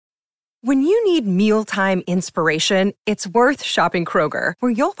When you need mealtime inspiration, it's worth shopping Kroger,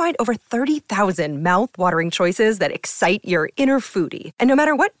 where you'll find over 30,000 mouth-watering choices that excite your inner foodie. And no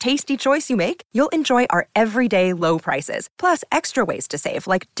matter what tasty choice you make, you'll enjoy our everyday low prices, plus extra ways to save,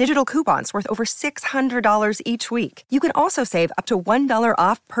 like digital coupons worth over $600 each week. You can also save up to $1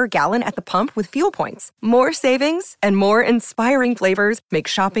 off per gallon at the pump with fuel points. More savings and more inspiring flavors make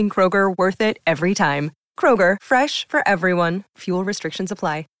shopping Kroger worth it every time. Kroger, fresh for everyone. Fuel restrictions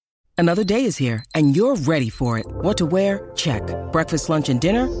apply. Another day is here, and you're ready for it. What to wear? Check. Breakfast, lunch, and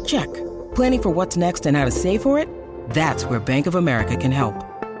dinner? Check. Planning for what's next and how to save for it? That's where Bank of America can help.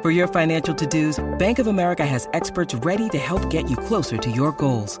 For your financial to-dos, Bank of America has experts ready to help get you closer to your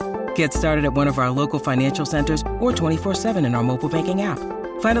goals. Get started at one of our local financial centers or 24/7 in our mobile banking app.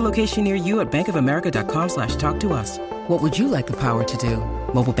 Find a location near you at bankofamerica.com/talktous. What would you like the power to do?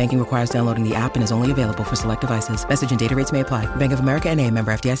 Mobile banking requires downloading the app and is only available for select devices. Message and data rates may apply. Bank of America N.A.,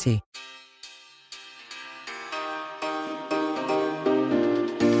 member FDIC.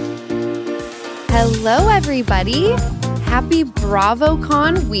 Hello, everybody. Happy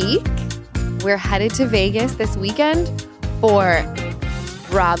BravoCon week. We're headed to Vegas this weekend for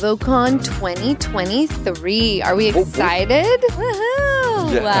BravoCon 2023. Are we excited?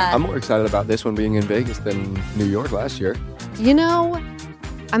 Woohoo! Yeah, I'm more excited about this one being in Vegas than New York last year. You know,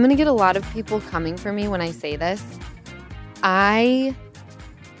 I'm going to get a lot of people coming for me when I say this. I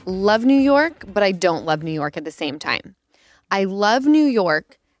love New York, but I don't love New York at the same time. I love New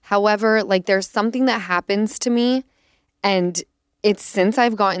York. However, like there's something that happens to me, and it's since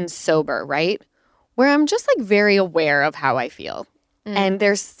I've gotten sober, right? Where I'm just like very aware of how I feel. And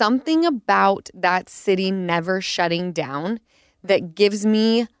there's something about that city never shutting down that gives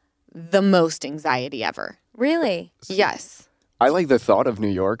me the most anxiety ever. Really? Yes. I like the thought of New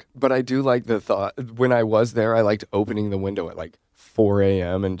York, but I do like the thought. When I was there, I liked opening the window at like 4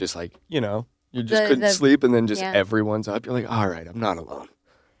 a.m. and just like, you know, you just couldn't sleep and then just everyone's up. You're like, all right, I'm not alone.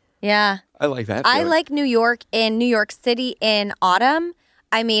 Yeah. I like that. I like New York in New York City in autumn.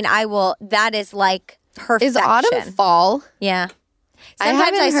 I mean, that is like perfection. Is autumn fall? Yeah.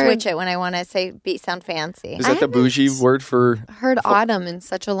 Sometimes I switch it when I want to sound fancy. Is that the bougie word for? Heard autumn in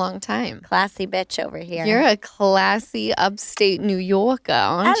such a long time. Classy bitch over here. You're a classy upstate New Yorker,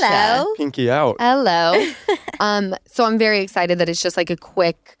 aren't you? Hello. Pinky out. Hello. So I'm very excited that it's just like a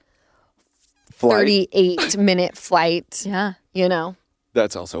quick 38-minute flight. Yeah. You know?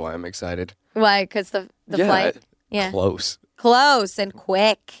 That's also why I'm excited. Why? Because the flight? Yeah. Close. Close and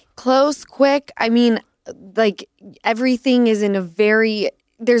quick. Close, quick. I mean, like everything is in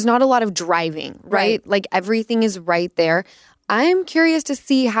there's not a lot of driving, right? Like everything is right there. I'm curious to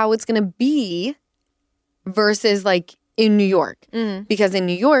see how it's going to be versus like in New York. Because in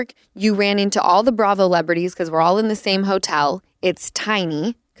New York, you ran into all the Bravo celebrities because we're all in the same hotel. It's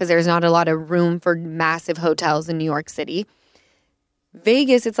tiny because there's not a lot of room for massive hotels in New York City.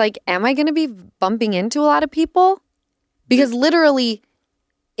 Vegas, it's like, am I going to be bumping into a lot of people? Because literally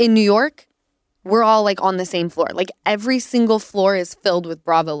in New York, we're all like on the same floor. Like every single floor is filled with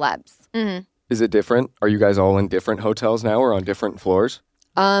Bravo Lebs. Is it different? Are you guys all in different hotels now or on different floors?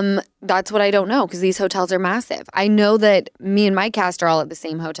 That's what I don't know because these hotels are massive. I know that me and my cast are all at the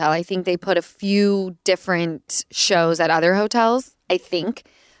same hotel. I think they put a few different shows at other hotels, I think.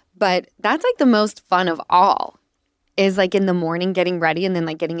 But that's like the most fun of all. Is like in the morning getting ready and then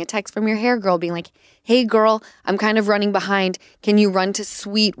like getting a text from your hair girl being like, hey girl, I'm kind of running behind. Can you run to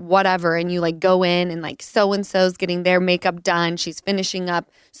suite whatever? And you like go in and like so-and-so's getting their makeup done. She's finishing up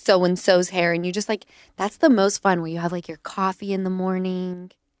so-and-so's hair. And you just like, that's the most fun where you have like your coffee in the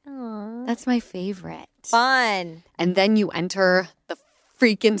morning. Aww. That's my favorite. Fun. And then you enter the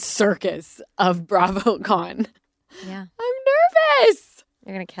freaking circus of BravoCon. Yeah. I'm nervous.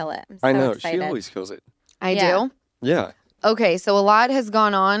 You're going to kill it. I know. Excited. She always kills it. I do? Yeah. Okay, so a lot has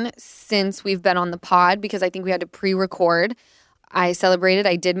gone on since we've been on the pod because I think we had to pre-record. I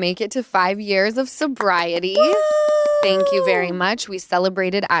did make it to 5 years of sobriety. Woo! Thank you very much. We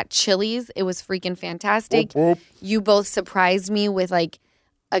celebrated at Chili's. It was freaking fantastic. You both surprised me with like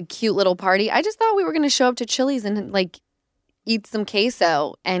a cute little party. I just thought we were going to show up to Chili's and like eat some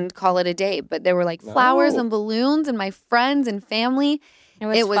queso and call it a day. But there were like flowers and balloons and my friends and family. It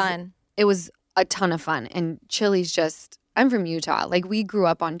was fun. It was a ton of fun. And Chili's I'm from Utah. Like we grew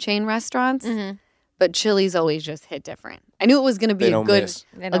up on chain restaurants, but Chili's always just hit different. I knew it was going to be a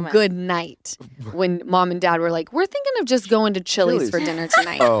good night when mom and dad were like, we're thinking of just going to Chili's for dinner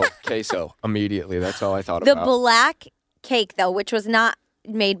tonight. Oh, queso. Immediately. That's all I thought The about. black cake, though, which was not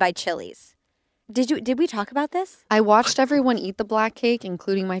made by Chili's. Did we talk about this? I watched everyone eat the black cake,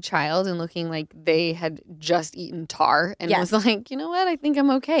 including my child, and looking like they had just eaten tar and was like, you know what? I think I'm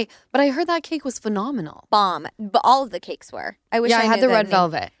okay. But I heard that cake was phenomenal. Bomb. But all of the cakes were. I wish I had the red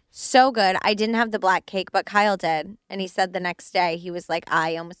velvet. So good. I didn't have the black cake, but Kyle did. And he said the next day, he was like,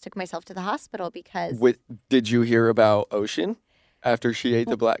 I almost took myself to the hospital because... Did you hear about Ocean after she ate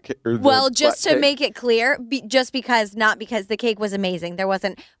the black cake? Well, just to make it clear, not because the cake was amazing. There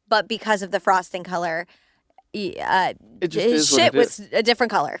wasn't, but because of the frosting color. His shit was a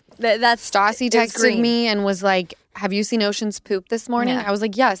different color. That's Stassi texted me and was like, have you seen Ocean's poop this morning? Yeah. I was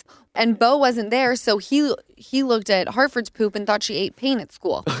like, yes. And Bo wasn't there, so he looked at Hartford's poop and thought she ate paint at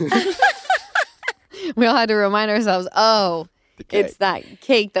school. We all had to remind ourselves, it's that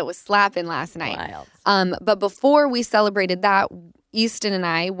cake that was slapping last night. Wild. But before we celebrated that, Easton and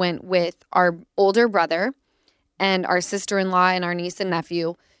I went with our older brother and our sister-in-law and our niece and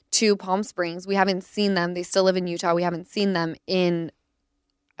nephew to Palm Springs. We haven't seen them. They still live in Utah. We haven't seen them in,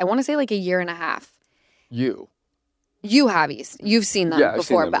 I want to say like a year and a half. You have, East. You've seen them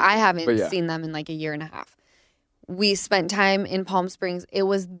before, but I haven't seen them in like a year and a half. We spent time in Palm Springs. It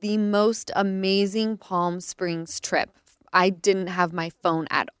was the most amazing Palm Springs trip. I didn't have my phone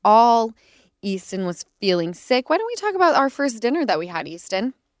at all. Easton was feeling sick. Why don't we talk about our first dinner that we had,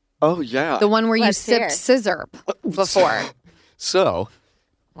 Easton? Oh, yeah. The one where you sipped scissor before. So...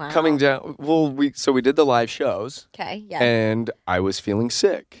 Wow. Coming down, we did the live shows. Okay, yeah. And I was feeling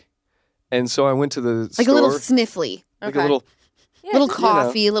sick. And so I went to the store. Like a little sniffly. Like a little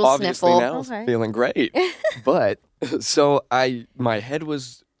coffee, a little obviously sniffle. Now feeling great. But, so my head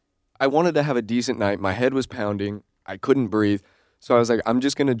was, I wanted to have a decent night. My head was pounding. I couldn't breathe. So I was like, I'm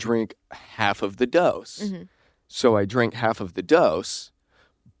just going to drink half of the dose. Mm-hmm. So I drank half of the dose.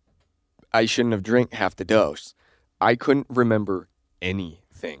 I shouldn't have drank half the dose. I couldn't remember anything.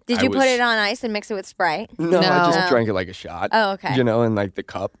 Did you put it on ice and mix it with Sprite? No, I just drank it like a shot. Oh, okay. You know, in like the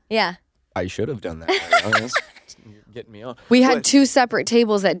cup. Yeah. I should have done that. Getting me off. We had two separate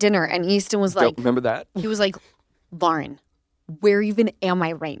tables at dinner, and Easton was like... Remember that? He was like, Lauren, where even am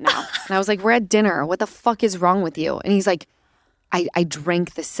I right now? And I was like, we're at dinner. What the fuck is wrong with you? And he's like, I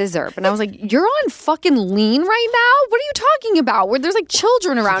drank the scissor. And I was like, you're on fucking lean right now? What are you talking about? Where there's like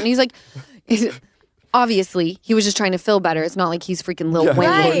children around. And he's like... Obviously, he was just trying to feel better. It's not like he's freaking Lil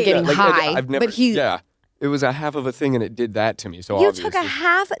Wayne getting high. It was a half of a thing, and it did that to me. So you obviously, took a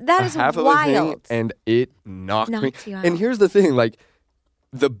half. That is half wild. Of a thing, and it knocked me out. And here's the thing: like,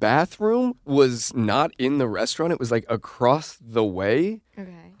 the bathroom was not in the restaurant; it was like across the way.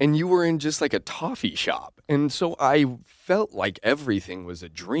 Okay. And you were in just like a toffee shop, and so I felt like everything was a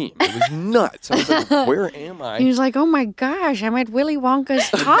dream. It was nuts. I was like, "Where am I?" He was like, "Oh my gosh, I'm at Willy Wonka's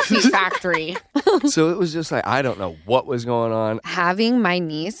toffee factory." So it was just like, I don't know what was going on. Having my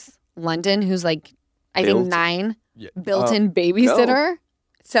niece, London, who's like, I think 9, built-in No. babysitter.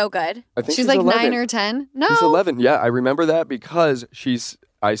 So good. I think she's like 11. 9 or 10. No. She's 11. Yeah, I remember that because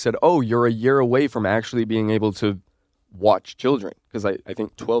I said, oh, you're a year away from actually being able to watch children. Because I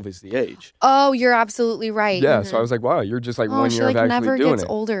think 12 is the age. Oh, you're absolutely right. Yeah, so I was like, wow, you're just like 1 year of actually never doing gets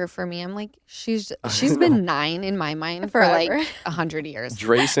older for me. I'm like, she's been 9 in my mind for like 100 years.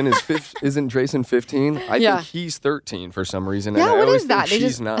 Drayson isn't Drayson 15? I think he's 13 for some reason. Yeah, and what I is that?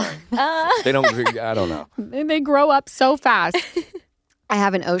 She's 9. They don't, I don't know. They grow up so fast. I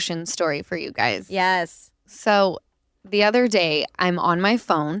have an Ocean story for you guys. Yes. So the other day, I'm on my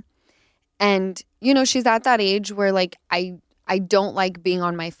phone, and, you know, she's at that age where, like, I don't like being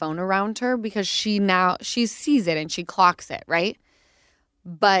on my phone around her because she sees it and she clocks it, right?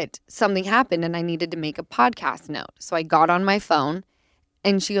 But something happened and I needed to make a podcast note. So I got on my phone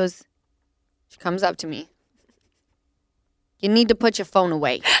and she comes up to me. You need to put your phone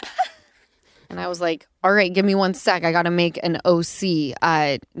away. And I was like, all right, give me 1 sec. I got to make an OC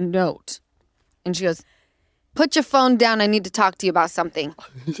note. And she goes, put your phone down. I need to talk to you about something.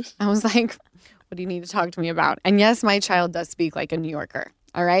 I was like, what do you need to talk to me about? And yes, my child does speak like a New Yorker.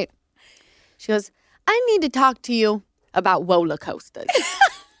 All right. She goes, I need to talk to you about roller coasters.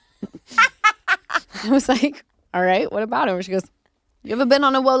 I was like, all right, what about him? She goes, you ever been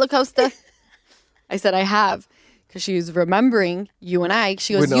on a roller coaster? I said, I have. Because she was remembering you and I.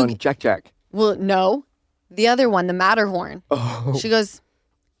 She goes, We're on Jack. Well, no. The other one, the Matterhorn. Oh. She goes,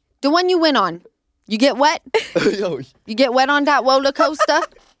 the one you went on. You get wet? You get wet on that roller coaster?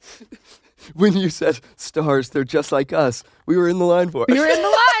 When you said stars, they're just like us. We were in the line for it. We were in the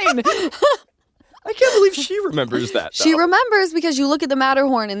line. I can't believe she remembers that, though. She remembers because you look at the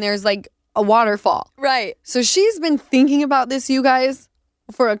Matterhorn and there's like a waterfall. Right. So she's been thinking about this, you guys,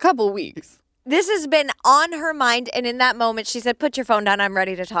 for a couple weeks. This has been on her mind, and in that moment, she said, put your phone down. I'm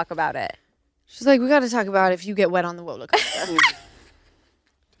ready to talk about it. She's like, we got to talk about if you get wet on the roller coaster.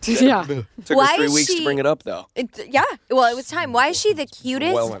 Yeah. Took her 3 weeks to bring it up, though. Well, it was time. Why is she the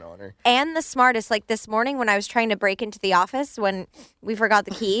cutest well went on her. and the smartest? Like this morning when I was trying to break into the office when we forgot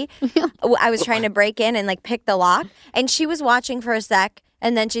the key, I was trying to break in and like pick the lock. And she was watching for a sec.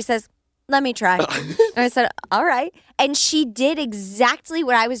 And then she says, let me try. And I said, all right. And she did exactly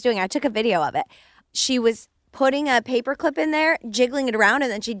what I was doing. I took a video of it. She was putting a paper clip in there, jiggling it around,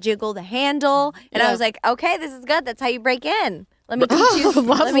 and then she jiggled the handle. And I was like, okay, this is good. That's how you break in. Let me teach you.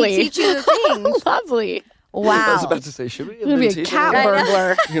 Let me teach you the things. Lovely. Wow. I was about to say, should we have You're been gonna be a teaching cat her?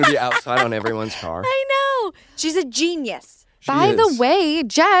 burglar. You're gonna be outside on everyone's car. I know. She's a genius. By the way,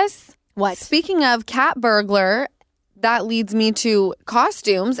 Jess. What? Speaking of cat burglar, that leads me to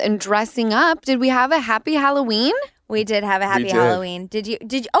costumes and dressing up. Did we have a happy Halloween? We did have a happy Halloween. Did you?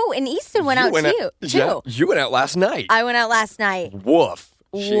 Oh, and Easton went out too. Yeah, you went out last night. I went out last night. Woof.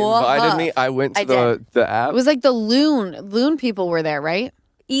 She invited me. I went to the app. It was like the Loon people were there, right?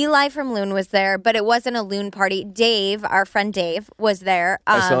 Eli from Loon was there, but it wasn't a Loon party. Dave, our friend Dave, was there.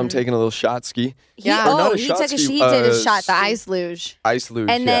 I saw him taking a little shot ski. He did a shot. The ice luge. Ice luge.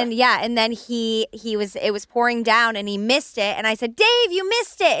 And then he was. It was pouring down, and he missed it. And I said, Dave, you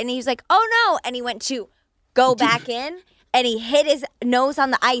missed it. And he was like, oh no. And he went to go back in, and he hit his nose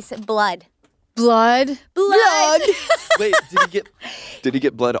on the ice. Blood. Blood. Wait, did he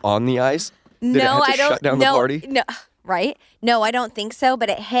get blood on the ice? Did I don't. Shut down the party? No. Right? No, I don't think so, but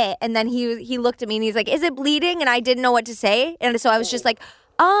it hit. And then he looked at me and he's like, is it bleeding? And I didn't know what to say. And so I was just like,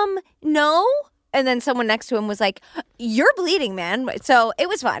 no. And then someone next to him was like, you're bleeding, man. So it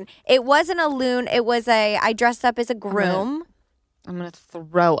was fun. It wasn't a Loon. It was I dressed up as a groom. I'm going to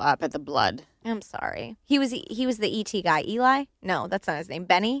throw up at the blood. I'm sorry. He was the ET guy. Eli? No, that's not his name.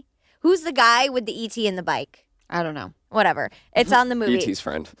 Benny? Who's the guy with the ET in the bike? I don't know. Whatever. It's on the movie. ET's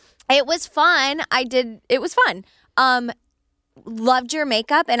friend. It was fun. It was fun. Loved your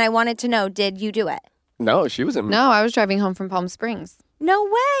makeup, and I wanted to know, did you do it? No, she was in. No, I was driving home from Palm Springs. No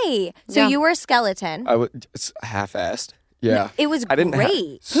way. So you were a skeleton. It's half-assed. Yeah. It was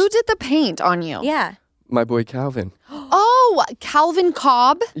great. Who did the paint on you? Yeah. My boy Calvin. Oh, Calvin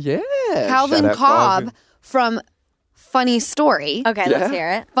Cobb. Yeah. Calvin Cobb from Funny Story. Okay, let's hear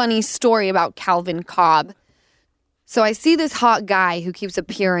it. Funny story about Calvin Cobb. So I see this hot guy who keeps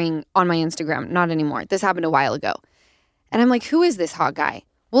appearing on my Instagram. Not anymore. This happened a while ago. And I'm like, who is this hot guy?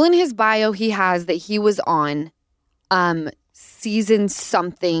 Well, in his bio, he has that he was on season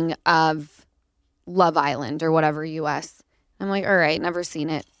something of Love Island or whatever, US. I'm like, all right, never seen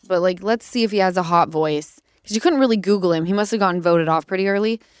it. But like, let's see if he has a hot voice. Because you couldn't really Google him. He must have gotten voted off pretty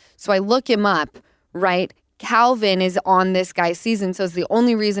early. So I look him up, right? Calvin is on this guy's season. So it's the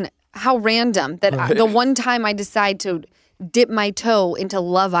only reason. How random that the one time I decide to dip my toe into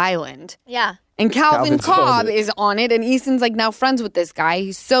Love Island. Yeah. And Calvin Cobb is on it. And Easton's like now friends with this guy.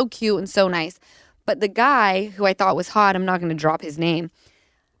 He's so cute and so nice. But the guy who I thought was hot, I'm not going to drop his name.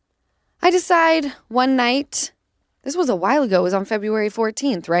 I decide one night, this was a while ago, it was on February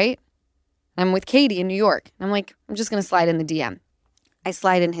 14th, right? I'm with Katie in New York. And I'm like, I'm just going to slide in the DM. I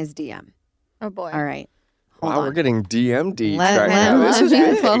slide in his DM. Oh, boy. All right. Wow, we're getting DM'd right let now. This is me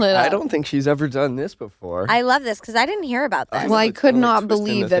big. pull it up. I don't think she's ever done this before. I love this because I didn't hear about this. Well, I could not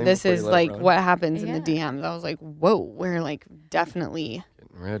believe that this before you is let it like run. what happens in the DMs. I was like, whoa, we're like definitely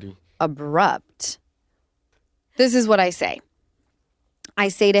Getting ready. abrupt. This is what I say. I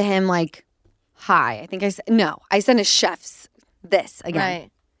say to him like, hi. I think I said, no, I sent a chef's this again.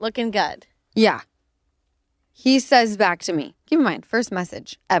 Right. Looking good. Yeah. He says back to me, keep in mind, first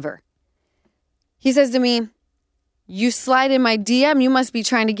message ever. He says to me, you slide in my DM, you must be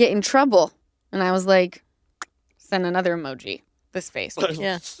trying to get in trouble. And I was like, send another emoji. This face.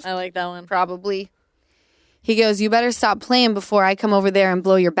 Yeah, I like that one. Probably. He goes, you better stop playing before I come over there and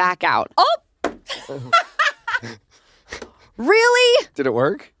blow your back out. Oh! Really? Did it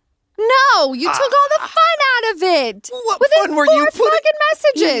work? No, you took all the fun out of it. What Within fun were 4 you putting- fucking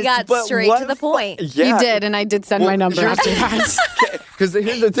messages. You got But straight what to the point. Yeah. He did, and I did send my number after that. Because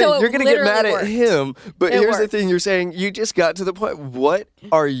here's the thing, So it you're going to get mad literally at worked. him, but It here's the worked. thing, you're saying you just got to the point.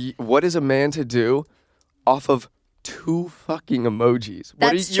 What is a man to do off of 2 fucking emojis?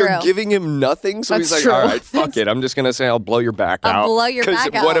 That's You're true. giving him nothing, so That's he's like, true. all right, fuck it. I'm just going to say I'll blow your back out. I'll blow your 'Cause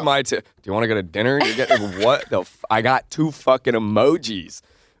back what out. am I to? Do you want to go to dinner? You're getting what? I got 2 fucking emojis.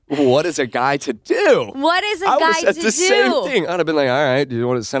 What is a guy to do? What is a I guy would have said to the do? same thing. I'd have been like, all right, do you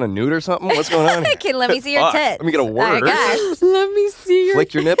want to send a nude or something? What's going on here? Okay, let me see your Fuck, tits. Let me get a I word. guess. Let me see your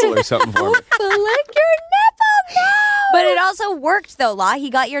Flick your nipple or something for me. Lick your nipple, no. But it also worked, though, La. He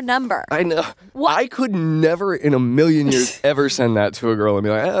got your number. I know. What? I could never in a million years ever send that to a girl and be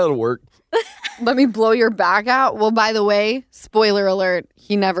like, that'll work. Let me blow your back out. Well, by the way, spoiler alert,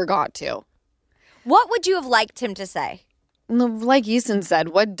 he never got to. What would you have liked him to say? Like Easton said,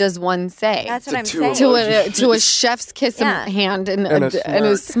 what does one say? That's what I'm saying. To a chef's kiss hand and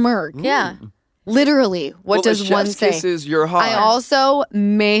a smirk. Yeah. Literally, what does one say? Kisses, you're hot. I also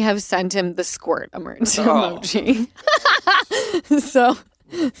may have sent him the squirt emoji.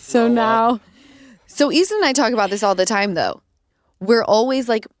 So now, so Easton and I talk about this all the time, though. We're always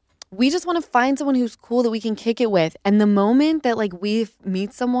like, we just want to find someone who's cool that we can kick it with. And the moment that like we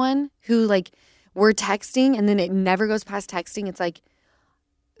meet someone who like we're texting and then it never goes past texting, it's like,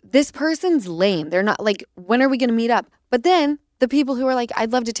 this person's lame. They're not like, when are we going to meet up? But then the people who are like,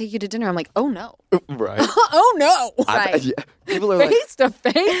 I'd love to take you to dinner. I'm like, oh no. Right. Oh no. Right. People are Face to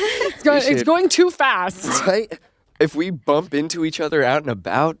face. It's going too fast. Right? If we bump into each other out and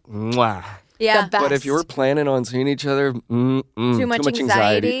about, mwah. Yeah. But if you were planning on seeing each other, too much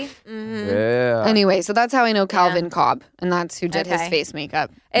anxiety. Mm-hmm. Yeah. Anyway, so that's how I know Calvin Cobb, and that's who did his face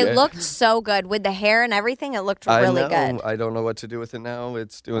makeup. It looked so good with the hair and everything. It looked really good. I don't know what to do with it now.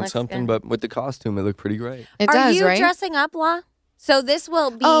 It's doing something, but with the costume, it looked pretty great. It does, Are you right? dressing up, La? So this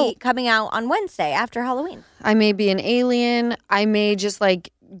will be coming out on Wednesday after Halloween. I may be an alien. I may just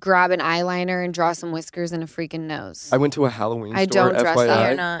like grab an eyeliner and draw some whiskers and a freaking nose. I went to a Halloween I store, don't dress FYI, up.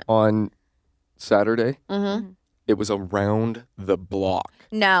 You're not. on Saturday. Mm-hmm. It was around the block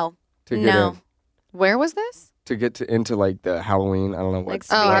No. to get in. Where was this? To get into like the Halloween, I don't know what. Like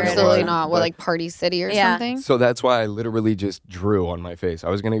Oh, Spirit absolutely or- not. What, like Party City or something? So that's why I literally just drew on my face. I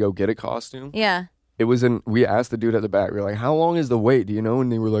was going to go get a costume. Yeah. It was we asked the dude at the back, we were like, how long is the wait? Do you know?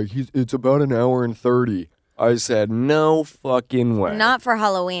 And they were like, it's about an hour and 30. I said, no fucking way. Not for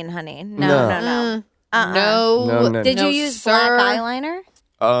Halloween, honey. No. No. Did you No, use sir. black eyeliner?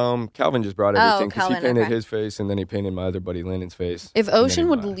 Calvin just brought everything because he Calvin, painted okay. his face and then he painted my other buddy Landon's face. If and then Ocean he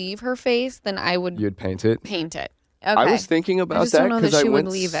would lied. leave her face, then I would You'd paint it? paint it. Okay. I was thinking I about just that don't know because that I she went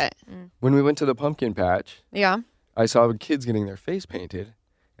would leave it. when we went to the pumpkin patch. Yeah. I saw kids getting their face painted,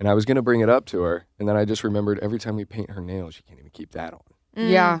 and I was going to bring it up to her, and then I just remembered every time we paint her nails, she can't even keep that on.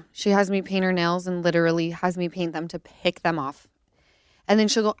 Yeah. She has me paint her nails and literally has me paint them to pick them off. And then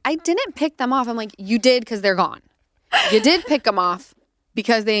she'll go, I didn't pick them off. I'm like, you did because they're gone. You did pick them off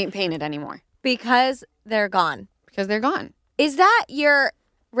because they ain't painted anymore. Because they're gone. Because they're gone. Is that your,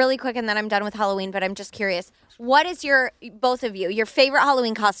 really quick, and then I'm done with Halloween, but I'm just curious. What is both of you, your favorite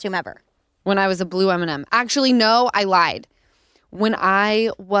Halloween costume ever? When I was a blue M&M. Actually, no, I lied. When my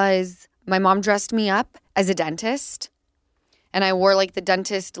mom dressed me up as a dentist, and I wore like the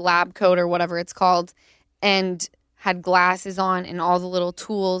dentist lab coat or whatever it's called, and had glasses on and all the little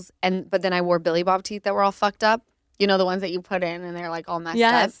tools, but then I wore Billy Bob teeth that were all fucked up. You know, the ones that you put in and they're like all messed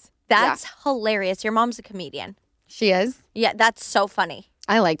up. That's hilarious. Your mom's a comedian. She is? Yeah, that's so funny.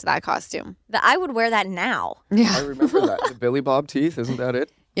 I liked that costume. I would wear that now. Yeah. I remember that. The Billy Bob teeth, isn't that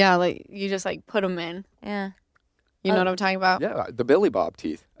it? Yeah, like you just like put them in. Yeah. You know what I'm talking about? Yeah, the Billy Bob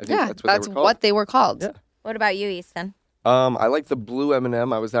teeth. I think that's what they were called. Yeah. What about you, Easton? I like the blue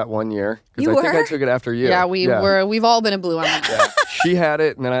M&M. I was that one year. Because You I think I were? took it after you. Yeah, we've all been a blue M&M. Yeah. She had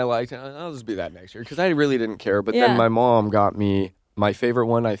it, and then I liked it. I'll just be that next year because I really didn't care. But Yeah. then my mom got me my favorite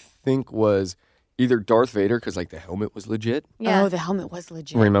one. I think was either Darth Vader because like the helmet was legit. Yeah. Oh, the helmet was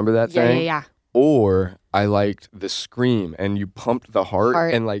legit. Remember that Yeah, thing? yeah. Or I liked the Scream, and you pumped the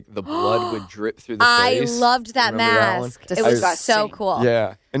heart. And like the blood would drip through the I face. loved that Remember that one? mask. It was so Disgusting. cool.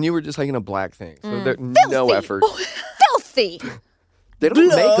 Yeah, and you were just like in a black thing, so there, no Filthy. effort. Filthy. They don't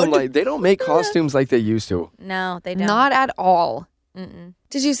make them like they don't make costumes like they used to. No, they don't. Not at all.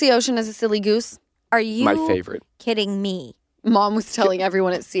 Did you see Ocean as a silly goose? Are you My favorite. kidding me? Mom was telling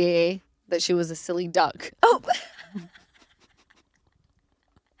everyone at CAA that she was a silly duck. Oh.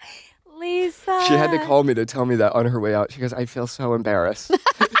 Lisa. She had to call me to tell me that on her way out. She goes, "I feel so embarrassed."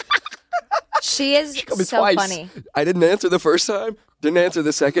 She is She called me so twice. funny. I didn't answer the first time, didn't answer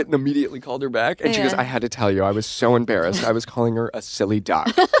the second, and immediately called her back. And she goes, "I had to tell you, I was so embarrassed. I was calling her a silly duck."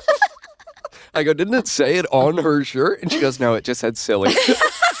 I go, "Didn't it say it on her shirt?" And she goes, "No, it just said silly."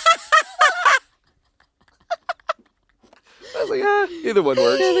 I was like, either one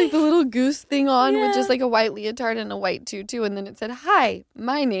works. Had like the little goose thing on with just like a white leotard and a white tutu, and then it said, "Hi,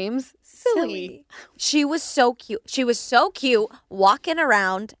 my name's Silly." She was so cute. She was so cute walking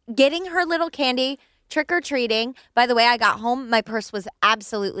around, getting her little candy, trick-or-treating. By the way, I got home. My purse was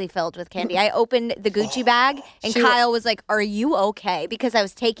absolutely filled with candy. I opened the Gucci bag, and Kyle was like, "Are you okay?" Because I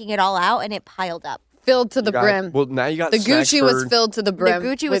was taking it all out, and it piled up. Filled to the brim. Well, now you got The snacks Gucci was filled to the brim. The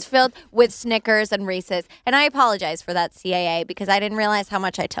Gucci was filled with Snickers and Reese's. And I apologize for that, CAA, because I didn't realize how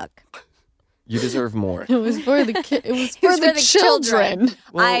much I took. You deserve more. It was for the It was for the children.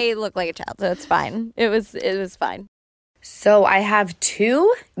 Well, I look like a child, so it's fine. It was fine. So I have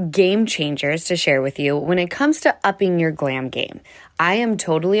 2 game changers to share with you when it comes to upping your glam game. I am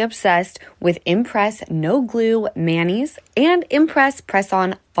totally obsessed with Impress No Glue Manis and Impress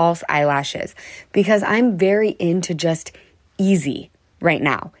Press-On False Eyelashes because I'm very into just easy right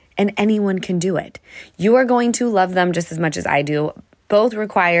now, and anyone can do it. You are going to love them just as much as I do. Both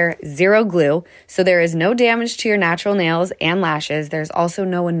require 0 glue, so there is no damage to your natural nails and lashes. There's also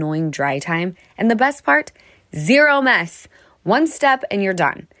no annoying dry time. And the best part, 0 mess. 1 step and you're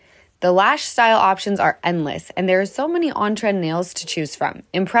done. The lash style options are endless, and there are so many on-trend nails to choose from.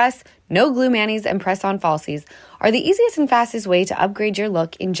 Impress, No Glue Manis, and Press-On Falsies are the easiest and fastest way to upgrade your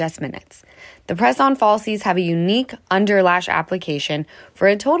look in just minutes. The Press-On Falsies have a unique under-lash application for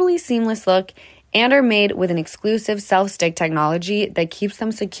a totally seamless look and are made with an exclusive self-stick technology that keeps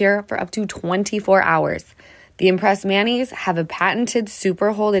them secure for up to 24 hours. The Impress Manis have a patented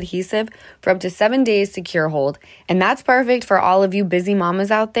super hold adhesive for up to 7 days secure hold, and that's perfect for all of you busy mamas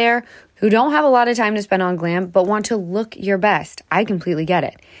out there who don't have a lot of time to spend on glam but want to look your best. I completely get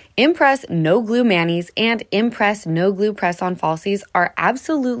it. Impress No Glue Manis and Impress No Glue Press-On Falsies are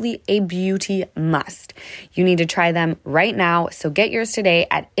absolutely a beauty must. You need to try them right now, so get yours today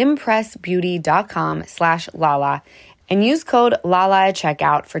at impressbeauty.com/Lala and use code LALA at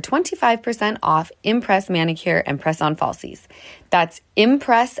checkout for 25% off Impress Manicure and Press-On Falsies. That's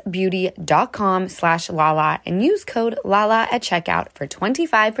impressbeauty.com/Lala and use code LALA at checkout for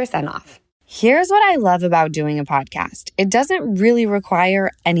 25% off. Here's what I love about doing a podcast. It doesn't really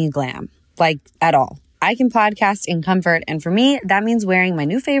require any glam, like at all. I can podcast in comfort, and for me, that means wearing my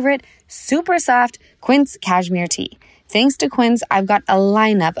new favorite, super soft Quince cashmere tee. Thanks to Quince, I've got a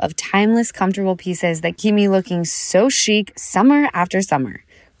lineup of timeless, comfortable pieces that keep me looking so chic summer after summer.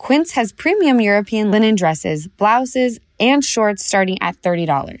 Quince has premium European linen dresses, blouses, and shorts starting at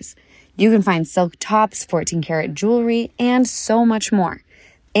 $30. You can find silk tops, 14-karat jewelry, and so much more.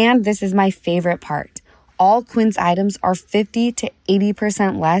 And this is my favorite part. All Quince items are 50 to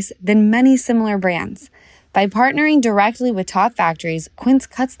 80% less than many similar brands. By partnering directly with top factories, Quince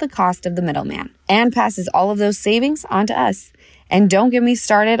cuts the cost of the middleman and passes all of those savings on to us. And don't get me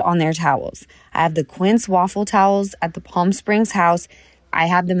started on their towels. I have the Quince waffle towels at the Palm Springs house. I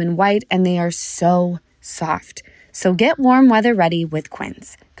have them in white and they are so soft. So get warm weather ready with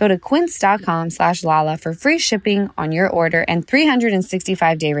Quince. Go to quince.com/Lala for free shipping on your order and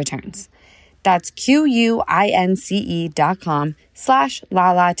 365-day returns. That's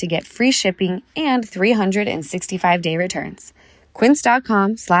QUINCE.com/Lala to get free shipping and 365-day returns.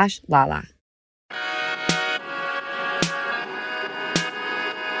 Quince.com/Lala.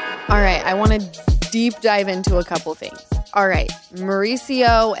 All right, I want to deep dive into a couple things. All right,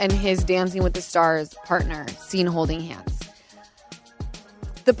 Mauricio and his Dancing with the Stars partner, seen holding hands.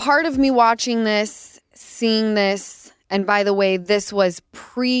 The part of me watching this, seeing this, and by the way, this was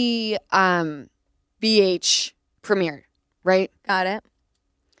BH premiered, right? Got it.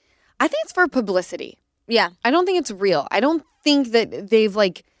 I think it's for publicity. Yeah. I don't think it's real. I don't think that they've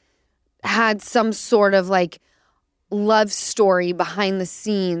had some sort of love story behind the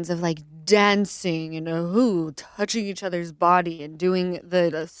scenes of dancing and touching each other's body and doing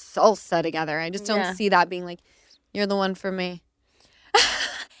the salsa together. I just don't see that being you're the one for me.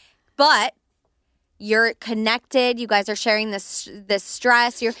 But you're connected. You guys are sharing this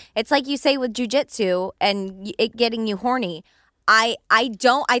stress. It's like you say with jujitsu and it getting you horny. I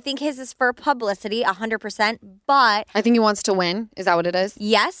think his is for publicity 100%, but I think he wants to win. Is that what it is?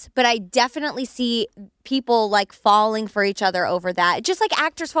 Yes, but I definitely see people falling for each other over that. Just like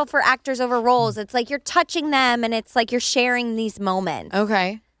actors fall for actors over roles. It's like you're touching them and it's like you're sharing these moments.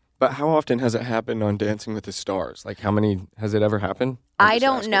 Okay. But how often has it happened on Dancing with the Stars? How many has it ever happened? I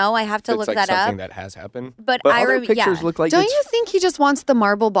don't know. I have to look that up. It's something that has happened. But other pictures look like. Don't you think he just wants the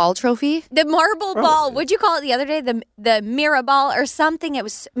marble ball trophy? The marble ball. What'd you call it the other day? The Mirabelle or something? It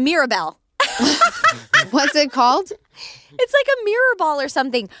was Mirabelle. What's it called? It's like a mirror ball or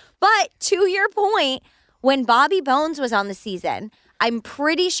something. But to your point, when Bobby Bones was on the season, I'm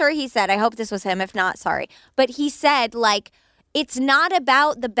pretty sure he said, I hope this was him, if not, sorry. But he said, it's not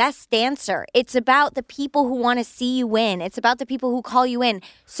about the best dancer. It's about the people who want to see you win. It's about the people who call you in.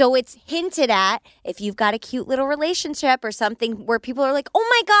 So it's hinted at if you've got a cute little relationship or something where people are like, oh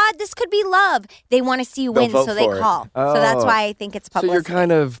my God, this could be love. They want to see you win, so they call. So that's why I think it's publicity. So you're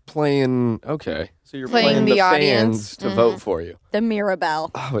kind of playing, So you're playing the audience fans to vote for you. The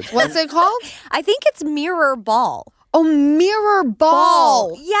Mirabelle. What's it called? I think it's mirror ball. Oh, mirror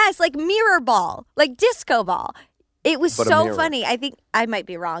ball. Yes, like mirror ball, like disco ball. It was so funny. I think I might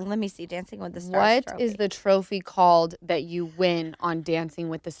be wrong. Let me see. Dancing with the Stars. What is the trophy called that you win on Dancing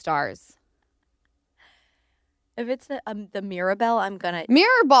with the Stars? If it's the Mirror Bell, I'm gonna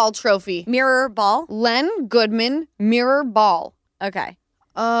Mirror Ball trophy. Mirror Ball. Len Goodman Mirror Ball. Okay.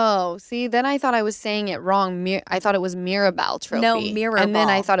 Oh, see, then I thought I was saying it wrong. I thought it was Mirabelle trophy. No, Mirror And then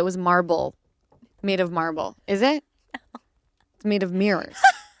Ball. I thought it was marble, made of marble. Is it? No. It's made of mirrors.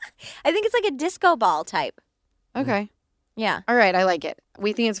 I think it's like a disco ball type. Okay. Yeah. All right, I like it.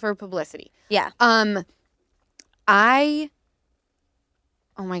 We think it's for publicity. Yeah. Oh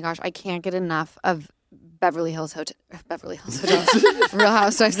my gosh, I can't get enough of Beverly Hills Hotel. Real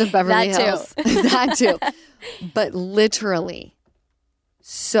Housewives of Beverly Hills. That too. But literally,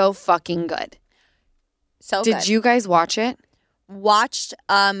 so fucking good. So good. Did you guys watch it? Watched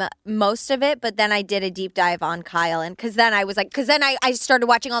most of it, but then I did a deep dive on Kyle, and because then I started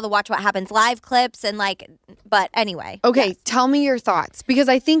watching all the Watch What Happens live clips and but anyway. Okay, yes. Tell me your thoughts, because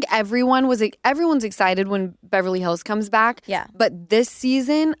I think everyone's excited when Beverly Hills comes back. Yeah. But this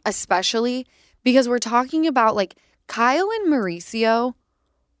season, especially, because we're talking about Kyle and Mauricio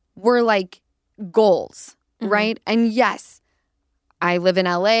were goals, right? And yes, I live in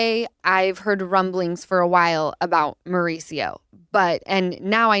LA. I've heard rumblings for a while about Mauricio. And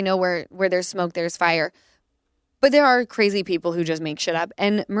now I know where there's smoke, there's fire. But there are crazy people who just make shit up.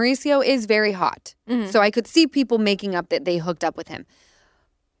 And Mauricio is very hot. Mm-hmm. So I could see people making up that they hooked up with him.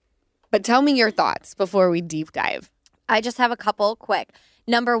 But tell me your thoughts before we deep dive. I just have a couple quick.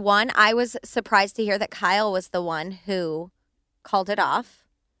 Number one, I was surprised to hear that Kyle was the one who called it off.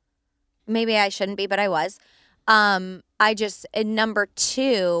 Maybe I shouldn't be, but I was. Number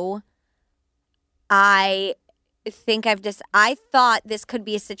two, I thought this could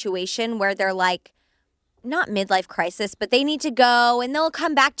be a situation where they're not midlife crisis, but they need to go and they'll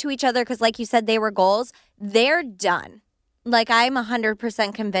come back to each other because, like you said, they were goals. They're done. I'm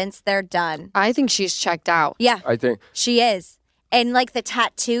 100% convinced they're done. I think she's checked out. Yeah. I think she is. And the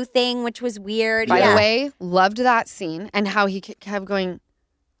tattoo thing, which was weird. By the way, loved that scene and how he kept going,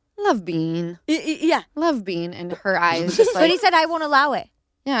 love Bean. Yeah. Love Bean. And her eyes just But he said, I won't allow it.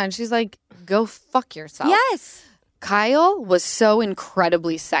 Yeah. And she's like, go fuck yourself. Yes. Kyle was so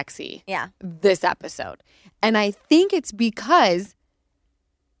incredibly sexy. Yeah. This episode. And I think it's because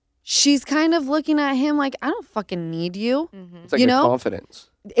she's kind of looking at him like, I don't fucking need you. Mm-hmm. It's like confidence.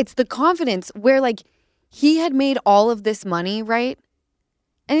 It's the confidence where he had made all of this money, right?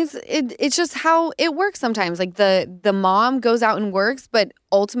 And it's just how it works sometimes. The mom goes out and works, but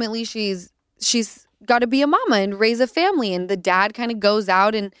ultimately she's got to be a mama and raise a family. And the dad kind of goes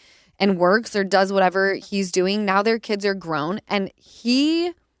out and works or does whatever he's doing. Now their kids are grown and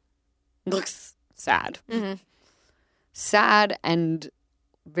he looks sad. Mm-hmm. Sad and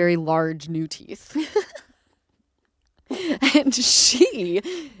very large new teeth. And she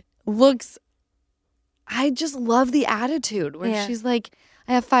looks, I just love the attitude where she's like,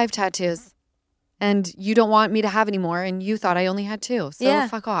 I have 5 tattoos and you don't want me to have any more and you thought I only had 2. So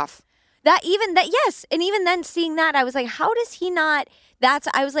fuck off. Yes. And even then seeing that, I was like, how does he not?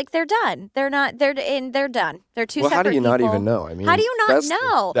 I was like, they're done. They're done. They're two separate how do you not people. even know? I mean, how do you not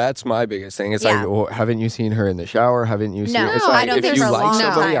know? That's my biggest thing. It's haven't you seen her in the shower? Haven't you seen her? It's I don't if think you for a like long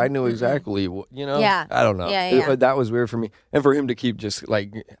somebody, time. I knew exactly, Yeah. I don't know. Yeah. That was weird for me. And for him to keep just I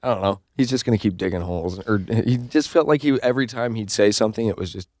don't know, he's just going to keep digging holes. Or he just felt like every time he'd say something, it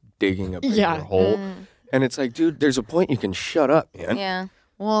was just digging a bigger hole. And it's like, dude, there's a point you can shut up, man. Yeah.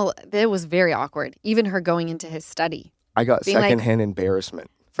 Well, it was very awkward. Even her going into his study. I got secondhand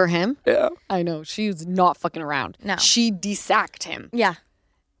embarrassment. For him? Yeah. I know. She was not fucking around. No. She desacked him. Yeah.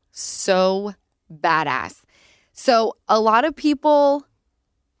 So badass. So a lot of people,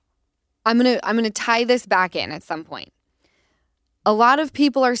 I'm gonna tie this back in at some point. A lot of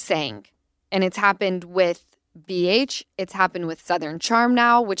people are saying, and it's happened with BH, it's happened with Southern Charm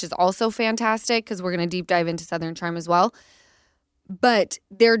now, which is also fantastic because we're gonna deep dive into Southern Charm as well. But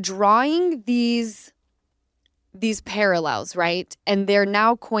they're drawing these parallels, right? And they're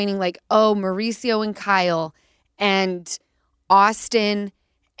now coining Mauricio and Kyle and Austin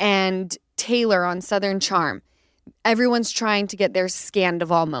and Taylor on Southern Charm. Everyone's trying to get their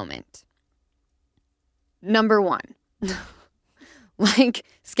Scandoval moment. Number one,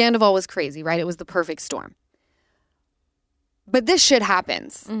 Scandoval was crazy, right? It was the perfect storm. But this shit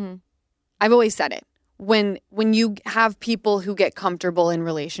happens. Mm-hmm. I've always said it. When you have people who get comfortable in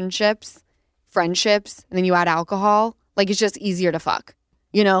relationships, friendships, and then you add alcohol, it's just easier to fuck.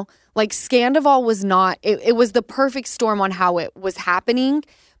 Scandoval was not, it was the perfect storm on how it was happening,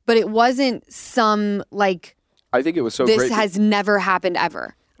 but it wasn't some I think it was so this great. has never happened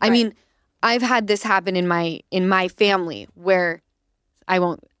ever. Right. I mean, I've had this happen in my family where I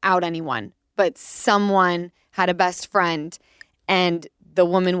won't out anyone, but someone had a best friend and the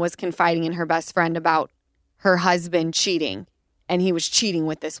woman was confiding in her best friend about her husband cheating, and he was cheating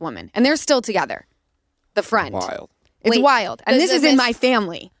with this woman. And they're still together. The friend. Wild. It's wild. And this is in my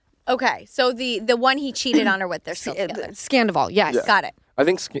family. Okay. So the one he cheated on her with, they're still together. Scandoval, yes. Yeah. Got it. I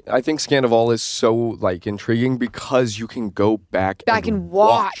think Scandoval is so like intriguing because you can go back and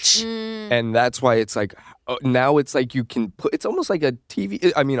watch. And that's why it's like now it's like you can put, it's almost like a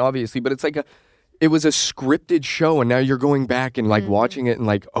TV, I mean obviously, but it's like it was a scripted show and now you're going back and like watching it and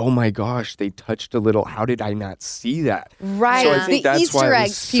like, oh my gosh, they touched a little, how did I not see that? Right. So I think the Easter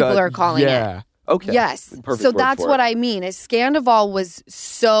eggs people are calling it. Okay. Yes. So that's what I mean is Scandoval was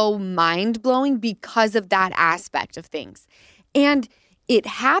so mind-blowing because of that aspect of things. And it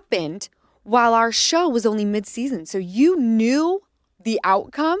happened while our show was only mid-season. So you knew the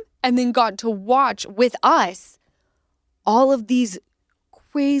outcome and then got to watch with us all of these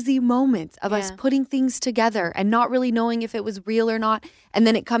crazy moments of us putting things together and not really knowing if it was real or not, and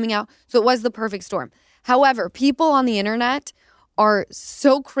then it coming out. So it was the perfect storm. However, people on the internet are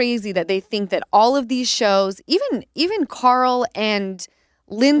so crazy that they think that all of these shows, even Carl and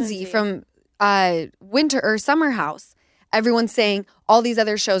Lindsay from Winter or Summer House, everyone's saying all these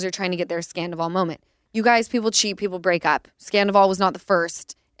other shows are trying to get their Scandoval moment. You guys, people cheat, people break up. Scandoval was not the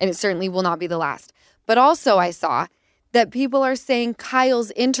first, and it certainly will not be the last. But also I saw that people are saying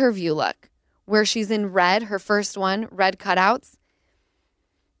Kyle's interview look, where she's in red, her first one, red cutouts,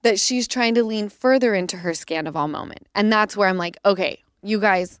 that she's trying to lean further into her Scandoval moment. And that's where I'm like, okay, you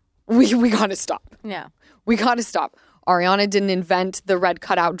guys, we got to stop. Yeah. We got to stop. Ariana didn't invent the red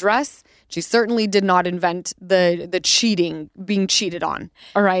cutout dress. She certainly did not invent the cheating, being cheated on.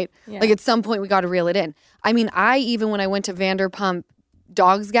 All right? Yeah. Like at some point we got to reel it in. I mean, even when I went to Vanderpump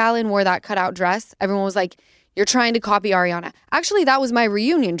Dogs Gala and wore that cutout dress, everyone was like, you're trying to copy Ariana. Actually, that was my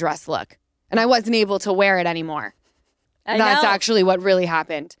reunion dress look. And I wasn't able to wear it anymore. That's actually what really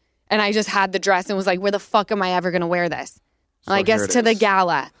happened. And I just had the dress and was like, where the fuck am I ever going to wear this? So I guess to the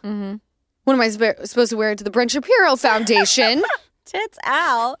gala. Mm-hmm. When am I supposed to wear it to the Brent Shapiro Foundation? Tits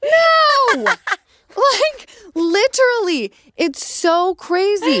out. No! Like, literally, it's so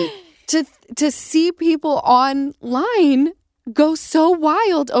crazy to see people online go so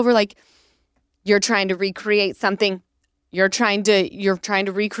wild over like, you're trying to recreate something. You're trying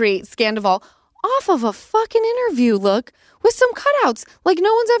to recreate Scandoval off of a fucking interview look with some cutouts. Like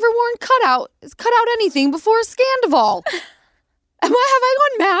no one's ever worn cutout anything before Scandoval. Have I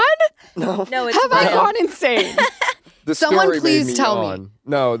gone mad? No, it's have I gone insane? Someone please tell me.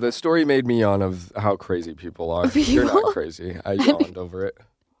 No, the story made me yawn of how crazy people are. You're not crazy. I yawned over it.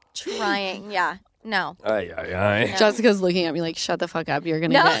 Trying, yeah. No. Jessica's looking at me like, shut the fuck up. You're going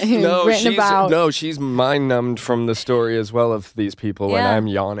to get written about. No, she's mind-numbed from the story as well of these people, and I'm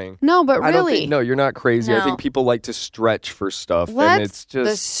yawning. No, but really. No, you're not crazy. No. I think people like to stretch for stuff, and it's just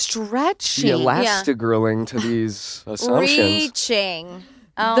the stretching. The elastigirling to these assumptions. Reaching.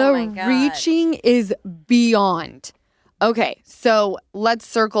 Oh my God. Reaching is beyond. Okay, so let's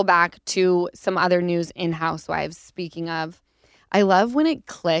circle back to some other news in Housewives. Speaking of, I love when it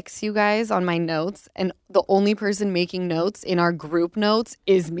clicks, you guys, on my notes, and the only person making notes in our group notes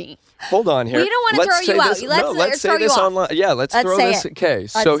is me. Hold on here. We don't want to throw you out. Let's say this online. Yeah, let's throw this. Okay,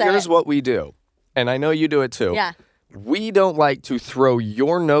 so here's what we do, and I know you do it too. Yeah. We don't like to throw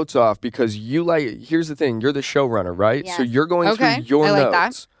your notes off because here's the thing, you're the showrunner, right? Yes. So you're going through your notes.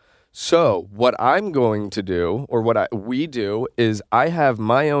 That. So what I'm going to do, or we do, is I have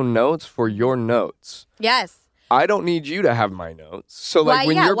my own notes for your notes. Yes. I don't need you to have my notes. So like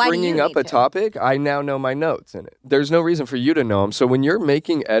when you're bringing up a topic, I now know my notes in it. There's no reason for you to know them. So when you're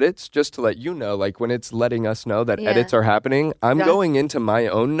making edits, just to let you know, like when it's letting us know that edits are happening, I'm going into my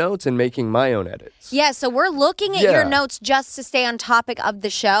own notes and making my own edits. Yeah, so we're looking at your notes just to stay on topic of the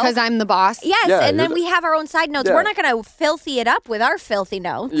show. Because I'm the boss. Yes, and then we have our own side notes. Yeah. We're not going to filthy it up with our filthy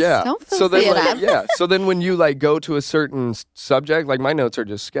notes. Yeah. Don't filthy it up. Yeah. So then when you like go to a certain subject, like my notes are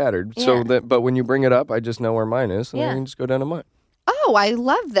just scattered. Yeah. So but when you bring it up, I just know where mine is. And then you can just go down to mine. Oh, I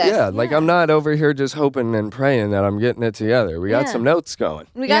love this. Yeah, like I'm not over here just hoping and praying that I'm getting it together. We got some notes going.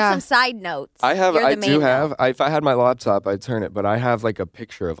 We got some side notes. I do have. If I had my laptop, I'd turn it, but I have like a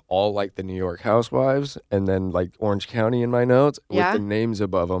picture of all like the New York housewives and then like Orange County in my notes with the names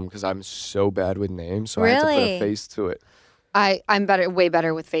above them because I'm so bad with names, so I have to put a face to it. I'm way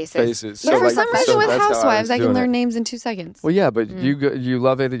better with faces. So for some reason with housewives, I can learn names in 2 seconds. Well, yeah, but you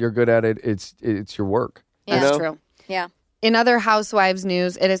love it. You're good at it. It's your work. Yeah, that's true. Yeah. In other housewives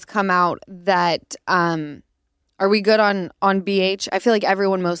news, it has come out that Are we good on BH? I feel like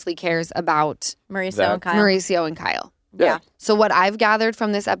everyone mostly cares about Mauricio and Kyle. Yeah. So what I've gathered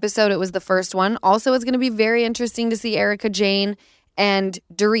from this episode, it was the first one. Also, it's going to be very interesting to see Erica Jane and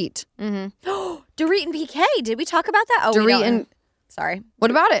Dorit. Mm-hmm. Dorit and PK. Did we talk about that? Oh, Dorit and... Sorry.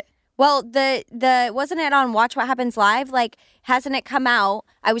 What about it? Well, the wasn't it on Watch What Happens Live? Like, hasn't it come out?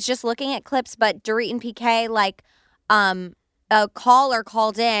 I was just looking at clips, but Dorit and PK, like, a caller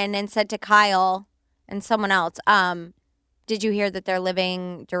called in and said to Kyle and someone else, did you hear that they're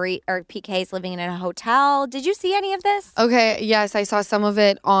living, Dorit or PK's living in a hotel? Did you see any of this? Okay, yes, I saw some of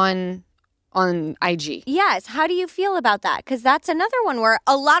it on IG. Yes. How do you feel about that? Because that's another one where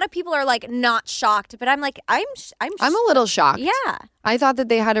a lot of people are like not shocked, but I'm like, I'm a little shocked. Yeah. I thought that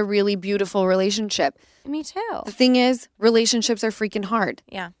they had a really beautiful relationship. Me too. The thing is, relationships are freaking hard.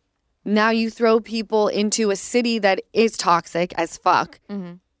 Yeah. Now you throw people into a city that is toxic as fuck,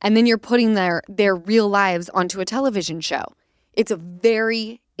 mm-hmm. and then you're putting their real lives onto a television show. It's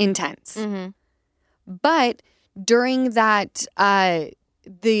very intense. Mm-hmm. But during that,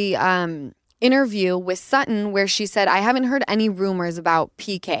 the interview with Sutton where she said, I haven't heard any rumors about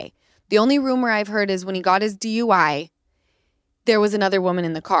PK. The only rumor I've heard is when he got his DUI, there was another woman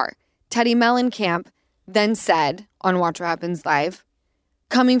in the car. Teddy Mellencamp then said on Watch What Happens Live,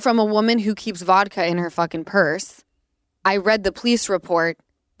 coming from a woman who keeps vodka in her fucking purse, I read the police report,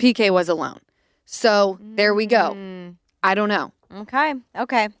 PK was alone. So there we go. I don't know. Okay.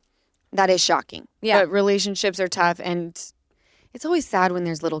 That is shocking. Yeah. But relationships are tough, and it's always sad when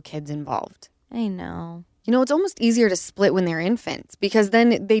there's little kids involved. I know. You know, it's almost easier to split when they're infants because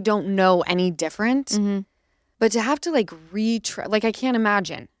then they don't know any different. Mm-hmm. But to have to like I can't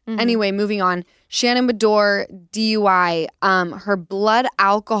imagine. Mm-hmm. Anyway, moving on. Shannon Bedore, DUI. Her blood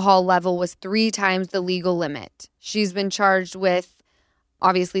alcohol level was 3 times the legal limit. She's been charged with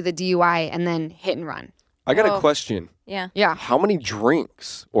obviously the DUI and then hit and run. I got a question. Yeah. How many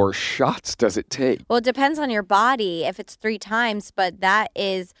drinks or shots does it take? Well, it depends on your body if it's 3 times, but that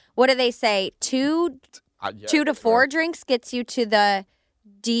is, what do they say? 2 to 4 drinks gets you to the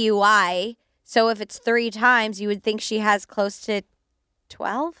DUI. So if it's 3 times, you would think she has close to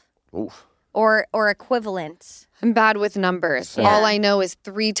 12? Oof. Or equivalent. I'm bad with numbers. Yeah. All I know is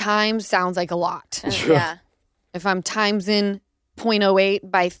 3 times sounds like a lot. Yeah. If I'm times in 0.08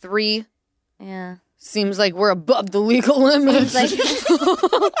 by 3, Yeah. seems like we're above the legal limit.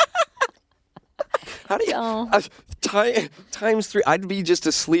 How do you times 3? I'd be just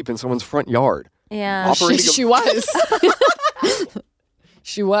asleep in someone's front yard. Yeah. She was.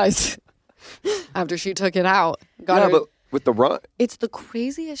 She was. After she took it out. But with the run. It's the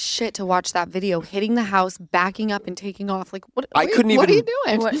craziest shit to watch that video, hitting the house, backing up and taking off. Like, what are you doing? What are you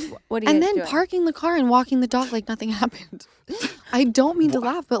doing? And then parking the car and walking the dog like nothing happened. I don't mean to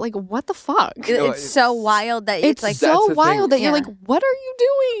laugh, but like, what the fuck? It's so wild that it's like so wild that you're like, what are you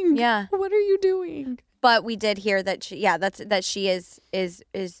doing? Yeah. What are you doing? But we did hear that she is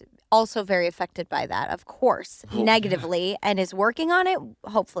also very affected by that, of course, negatively, and is working on it.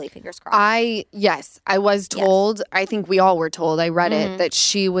 Hopefully, fingers crossed. I was told. Yes. I think we all were told. I read it that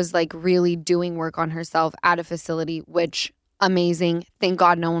she was like really doing work on herself at a facility, which amazing. Thank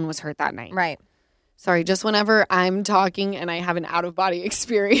God no one was hurt that night. Right. Sorry, just whenever I'm talking and I have an out-of-body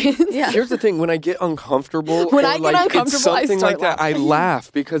experience. Yeah. Here's the thing. When I get uncomfortable, it's something like that, I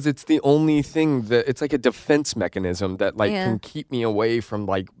laugh because it's the only thing that, it's like a defense mechanism that can keep me away from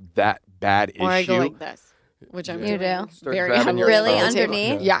like that bad issue. Or I go like this, which I'm doing. Do. Very really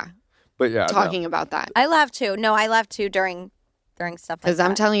underneath? Yeah. But yeah. Talking about that. I laugh too. No, I laugh too during stuff like that. Because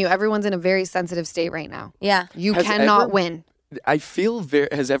I'm telling you, everyone's in a very sensitive state right now. Yeah. You cannot win. I feel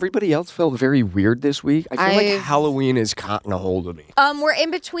has everybody else felt very weird this week? I feel like Halloween has gotten a hold of me. We're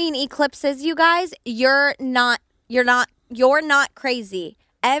in between eclipses, you guys. You're not crazy.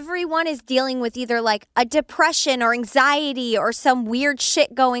 Everyone is dealing with either like a depression or anxiety or some weird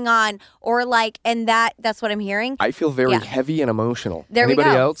shit going on, or like, and that's what I'm hearing. I feel very heavy and emotional. There Anybody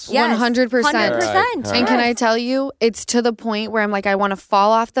we go. else? Yes. 100%. 100%. And can I tell you, it's to the point where I'm like, I want to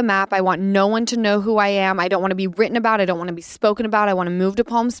fall off the map. I want no one to know who I am. I don't want to be written about. I don't want to be spoken about. I want to move to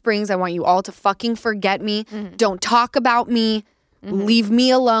Palm Springs. I want you all to fucking forget me. Mm-hmm. Don't talk about me. Mm-hmm. Leave me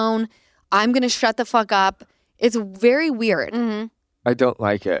alone. I'm going to shut the fuck up. It's very weird. Mm-hmm. I don't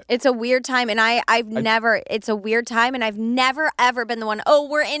like it. It's a weird time, and it's a weird time, and I've never, ever been the one,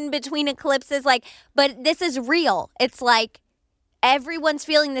 we're in between eclipses, but this is real. It's like everyone's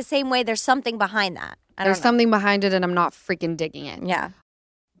feeling the same way. There's something behind that. There's something behind it, and I'm not freaking digging it. Yeah.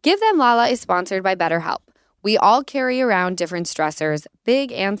 Give Them Lala is sponsored by BetterHelp. We all carry around different stressors,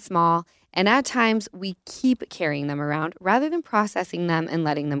 big and small, and at times we keep carrying them around rather than processing them and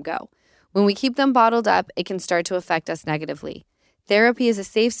letting them go. When we keep them bottled up, it can start to affect us negatively. Therapy is a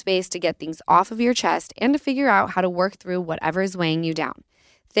safe space to get things off of your chest and to figure out how to work through whatever is weighing you down.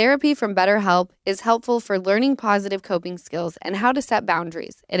 Therapy from BetterHelp is helpful for learning positive coping skills and how to set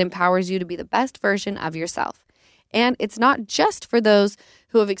boundaries. It empowers you to be the best version of yourself. And it's not just for those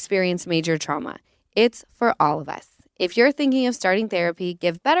who have experienced major trauma. It's for all of us. If you're thinking of starting therapy,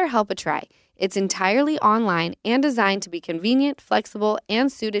 give BetterHelp a try. It's entirely online and designed to be convenient, flexible,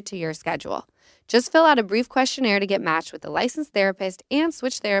 and suited to your schedule. Just fill out a brief questionnaire to get matched with a licensed therapist and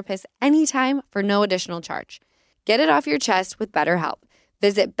switch therapists anytime for no additional charge. Get it off your chest with BetterHelp.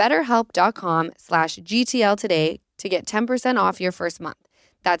 Visit betterhelp.com/GTL today to get 10% off your first month.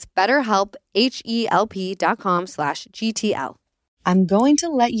 That's BetterHelp, HELP.com/GTL. I'm going to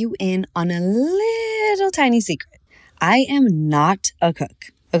let you in on a little tiny secret. I am not a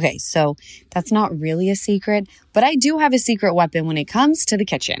cook. Okay, so that's not really a secret, but I do have a secret weapon when it comes to the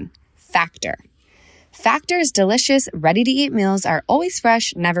kitchen. Factor. Factor's delicious, ready-to-eat meals are always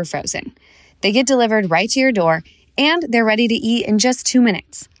fresh, never frozen. They get delivered right to your door, and they're ready to eat in just 2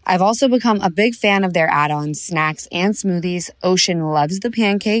 minutes. I've also become a big fan of their add-ons, snacks, and smoothies. Ocean loves the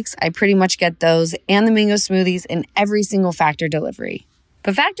pancakes. I pretty much get those and the mango smoothies in every single Factor delivery.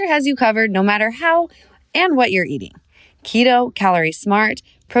 But Factor has you covered no matter how and what you're eating. Keto, Calorie Smart,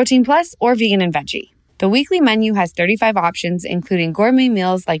 Protein Plus, or vegan and veggie. The weekly menu has 35 options, including gourmet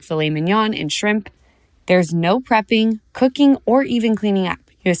meals like filet mignon and shrimp. There's no prepping, cooking, or even cleaning up.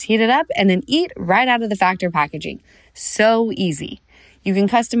 You just heat it up and then eat right out of the Factor packaging. So easy. You can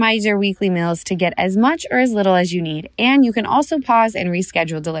customize your weekly meals to get as much or as little as you need, and you can also pause and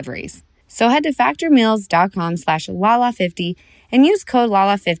reschedule deliveries. So head to factormeals.com/Lala50 and use code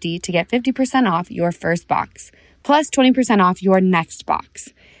Lala50 to get 50% off your first box, plus 20% off your next box.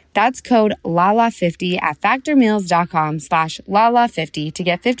 That's code LALA50 at factormeals.com/Lala50 to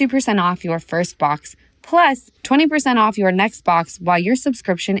get 50% off your first box, plus 20% off your next box while your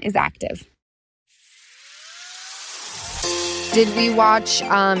subscription is active. Did we watch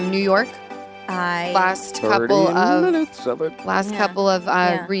New York? Last couple of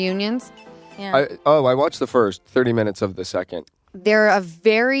reunions. Yeah. I watched the first 30 minutes of the second. They're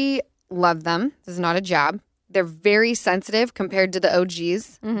love them. This is not a jab. They're very sensitive compared to the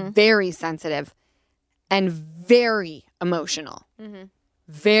OGs. Mm-hmm. Very sensitive and very emotional. Mm-hmm.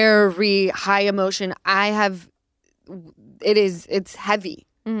 Very high emotion. It's heavy.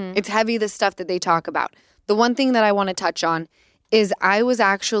 Mm-hmm. It's heavy, the stuff that they talk about. The one thing that I want to touch on is I was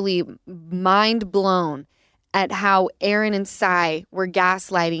actually mind blown at how Aaron and Sai were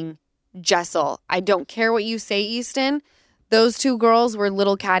gaslighting Jessel. I don't care what you say, Easton. Those two girls were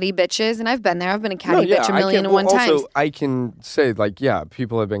little catty bitches, and I've been there. I've been a catty bitch a million and one times. Also, I can say,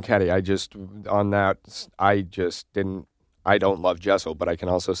 people have been catty. I don't love Jessel, but I can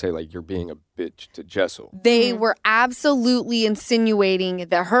also say, you're being a bitch to Jessel. They were absolutely insinuating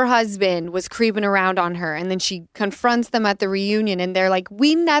that her husband was creeping around on her, and then she confronts them at the reunion, and they're like,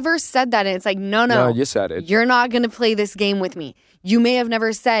 we never said that. And it's like, no, you said it. You're not going to play this game with me. You may have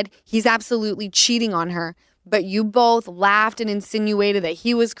never said he's absolutely cheating on her, but you both laughed and insinuated that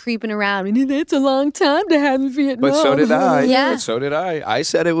he was creeping around, and that's a long time to have in Vietnam. But so did I. Yeah. But so did I. I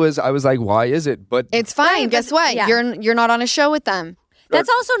said it was, I was like, why is it? But it's fine. Guess what? Yeah. You're not on a show with them. That's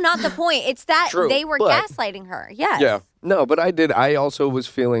also not the point. It's that True, they were gaslighting her. Yes. Yeah. No, but I also was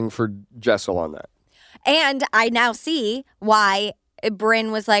feeling for Jessel on that. And I now see why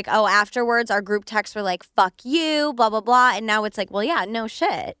Brynn was like, oh, afterwards our group texts were like, fuck you, blah, blah, blah. And now it's like, well, yeah, no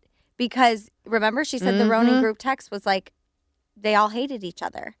shit. Because remember, she said the Ronan group text was like, they all hated each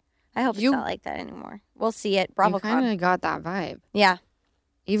other. I hope it's not like that anymore. We'll see it. BravoCon. You kind of got that vibe. Yeah.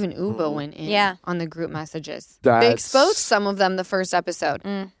 Even Ubo went in on the group messages. They exposed some of them the first episode.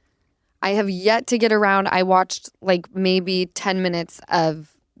 I have yet to get around. I watched maybe 10 minutes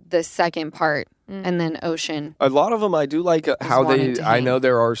of the second part and then Ocean. A lot of them I do like how I know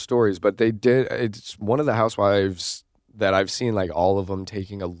there are stories, but it's one of the housewives that I've seen all of them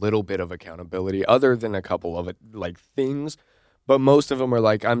taking a little bit of accountability other than a couple of things. But most of them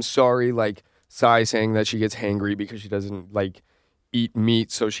are I'm sorry, Sai saying that she gets hangry because she doesn't eat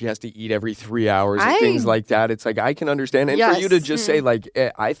meat, so she has to eat every 3 hours and things like that. It's I can understand. And for you to just say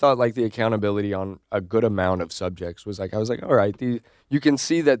I thought the accountability on a good amount of subjects was I was all right, you can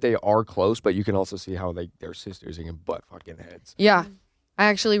see that they are close, but you can also see how they're sisters and can butt fucking heads. Yeah. I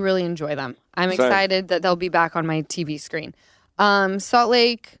actually really enjoy them. I'm excited that they'll be back on my TV screen. Salt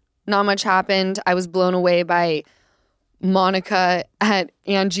Lake, not much happened. I was blown away by Monica at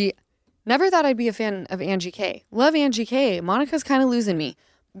Angie. Never thought I'd be a fan of Angie K. Love Angie K. Monica's kind of losing me.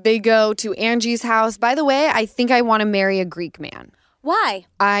 They go to Angie's house. By the way, I think I want to marry a Greek man. Why?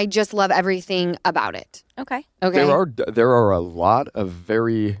 I just love everything about it. Okay. There are a lot of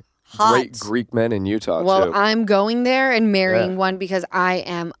very great Greek men in Utah, too. Well, I'm going there and marrying one because I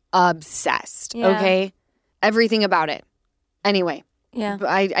am obsessed, okay? Everything about it. Anyway. Yeah.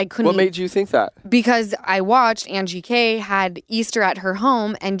 I couldn't. What made you think that? Because I watched Angie K had Easter at her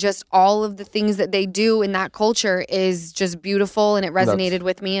home, and just all of the things that they do in that culture is just beautiful, and it resonated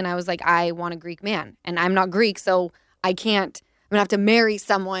with me. And I was like, I want a Greek man. And I'm not Greek, so I can't. I'm going to have to marry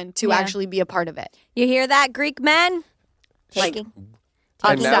someone to actually be a part of it. You hear that, Greek men?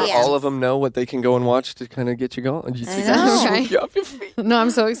 And now all of them know what they can go and watch to kind of get you going. I know. Okay. You off your feet. No,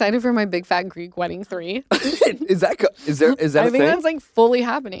 I'm so excited for my Big Fat Greek Wedding 3. Is that I a thing? think that's like fully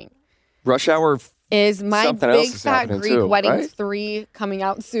happening. Rush Hour Is my something Big else is Fat happening Greek too, Wedding right? 3 coming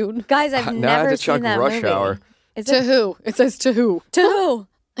out soon? Guys, I've Now I have never to chuck seen that Rush movie. Hour. Is To it? who? It says to who? To who?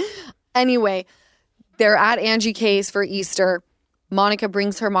 Anyway, they're at Angie K's for Easter. Monica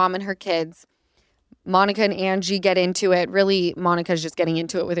brings her mom and her kids. Monica and Angie get into it. Really, Monica's just getting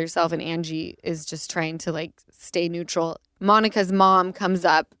into it with herself, and Angie is just trying to like stay neutral. Monica's mom comes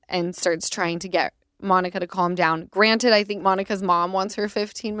up and starts trying to get Monica to calm down. Granted, I think Monica's mom wants her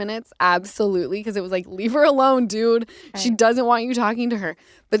 15 minutes. Absolutely. Because it was like, leave her alone, dude. Right. She doesn't want you talking to her.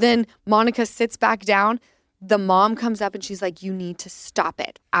 But then Monica sits back down. The mom comes up and she's like, you need to stop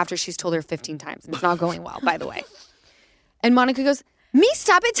it, after she's told her 15 times. And it's not going well, by the way. And Monica goes, me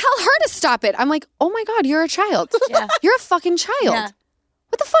stop it? Tell her to stop it. I'm like, oh my God, you're a child. Yeah. You're a fucking child. Yeah.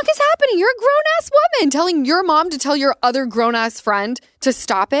 What the fuck is happening? You're a grown-ass woman telling your mom to tell your other grown-ass friend to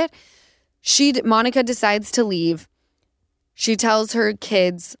stop it. Monica decides to leave. She tells her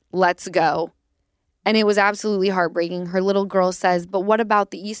kids, let's go. And it was absolutely heartbreaking. Her little girl says, but what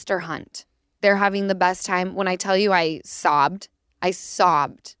about the Easter hunt? They're having the best time. When I tell you I sobbed.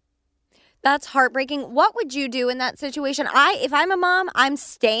 That's heartbreaking. What would you do in that situation? If I'm a mom, I'm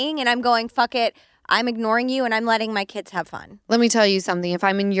staying and I'm going, fuck it. I'm ignoring you and I'm letting my kids have fun. Let me tell you something. If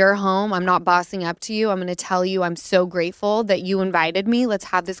I'm in your home, I'm not bossing up to you. I'm going to tell you I'm so grateful that you invited me. Let's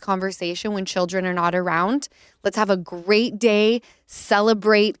have this conversation when children are not around. Let's have a great day,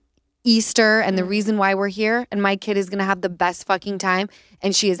 celebrate Easter and the reason why we're here. And my kid is going to have the best fucking time.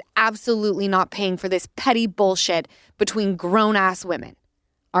 And she is absolutely not paying for this petty bullshit between grown-ass women.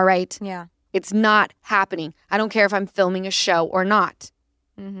 All right? Yeah. It's not happening. I don't care if I'm filming a show or not.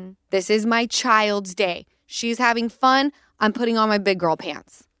 Mm-hmm. This is my child's day. She's having fun. I'm putting on my big girl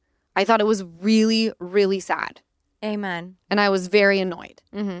pants. I thought it was really, really sad. Amen. And I was very annoyed.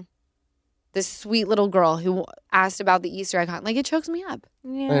 Mm-hmm. This sweet little girl who asked about the Easter egg hunt. Like, it chokes me up.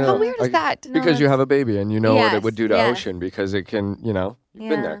 Yeah. How weird is that? Because you have a baby and you know what it would do to yes. Ocean because it can, you've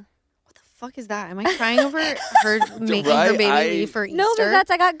been there. What the fuck is that? Am I crying over her making her baby leave for Easter? No, but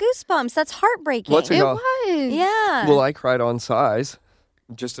I got goosebumps. That's heartbreaking. What's it called? was. Yeah. Well, I cried on size.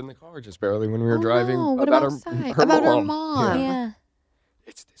 Just in the car, just barely when we were driving. No. What about her mom? Yeah.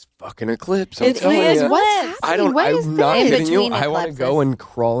 It's this fucking eclipse. What's happening? I'm not kidding you. Between I want to go and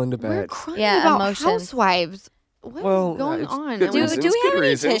crawl into We're bed. crying about housewives. What's going on? good Do we reasons, have good any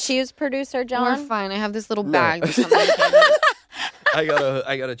reasons. tissues, producer John? We're fine. I have this little No. bag. Or something. I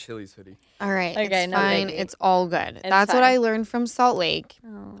got a Chili's hoodie. All right. Okay, it's no fine. biggie. It's all good. It's That's what fine. I learned from Salt Lake.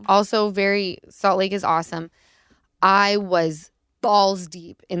 Oh. Also, Salt Lake is awesome. I was balls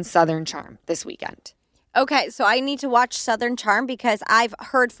deep in Southern Charm this weekend. Okay, so I need to watch Southern Charm because I've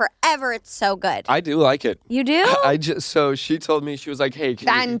heard forever it's so good. I do like it. You do? So she told me, she was like, hey,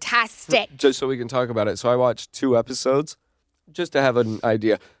 Fantastic. just so we can talk about it. So I watched 2 episodes just to have an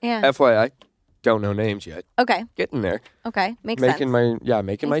idea. Yeah. FYI, don't know names yet. Okay. Getting there. Okay. Makes making sense.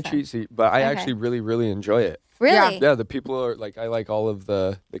 making my cheat sheet. But I actually really, really enjoy it. Really? Yeah, the people are like, I like all of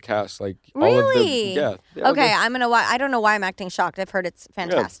the cast. Like Really? all of the, yeah. Okay, I'm going to watch. I don't know why I'm acting shocked. I've heard it's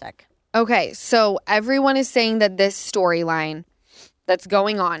fantastic. Okay, so everyone is saying that this storyline that's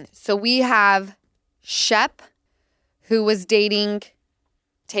going on. So we have Shep, who was dating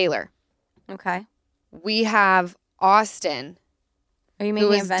Taylor. Okay. We have Austin, Are you who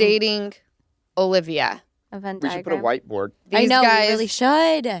making was dating Olivia. a Venn We should put a diagram? whiteboard. I These know, guys, we really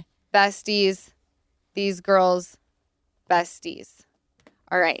should. besties. These girls, besties.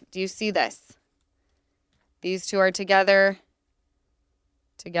 All right, do you see this? These two are together.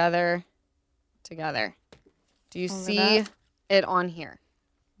 Together. Do you Hold it see up. it on here?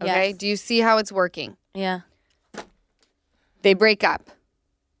 Okay. Yes. Do you see how it's working? Yeah. They break up.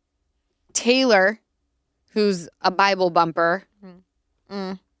 Taylor, who's a Bible bumper,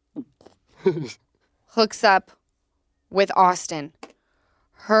 hooks up with Austin,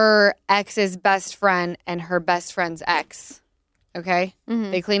 her ex's best friend and her best friend's ex. Okay? Mm-hmm.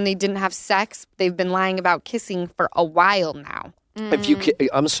 They claim they didn't have sex. They've been lying about kissing for a while now. If you,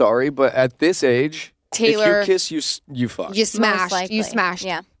 I'm sorry, but at this age, Taylor, if you kiss, you fuck. You smashed. You smashed.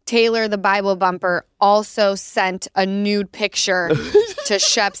 Yeah. Taylor, the Bible bumper, also sent a nude picture to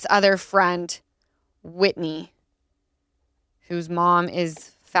Shep's other friend, Whitney, whose mom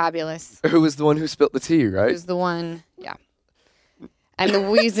is fabulous. Who was the one who spilled the tea, right? Who's the one, yeah. And the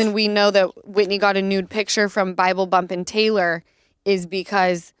reason we know that Whitney got a nude picture from Bible Bumpin' Taylor is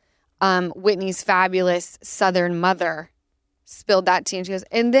because Whitney's fabulous Southern mother spilled that tea. And she goes,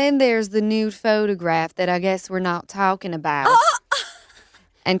 and then there's the nude photograph that I guess we're not talking about.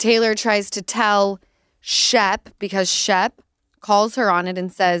 And Taylor tries to tell Shep, because Shep calls her on it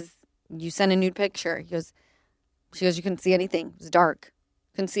and says, you sent a nude picture. She goes, you couldn't see anything. It was dark.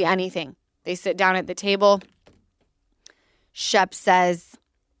 Couldn't see anything. They sit down at the table. Shep says,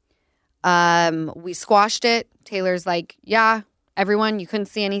 we squashed it. Taylor's like, yeah, everyone, you couldn't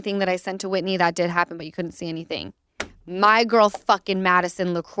see anything that I sent to Whitney. That did happen, but you couldn't see anything. My girl fucking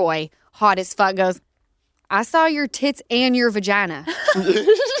Madison LaCroix, hot as fuck, goes, I saw your tits and your vagina.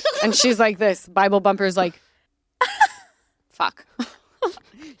 And she's like this. Bible Bumper's like, fuck.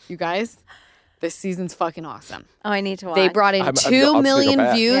 You guys, this season's fucking awesome. Oh, I need to watch. They brought in 2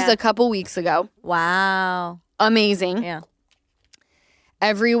 million views a couple weeks ago. Wow. Amazing. Yeah.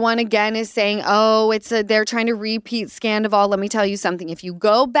 Everyone again is saying, oh, they're trying to repeat Scandoval. Let me tell you something. If you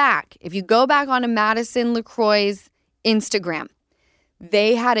go back onto Madison LaCroix's Instagram,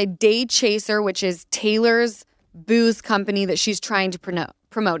 they had a Day Chaser, which is Taylor's booze company that she's trying to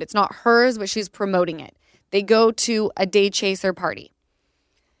promote. It's not hers, but she's promoting it. They go to a Day Chaser party.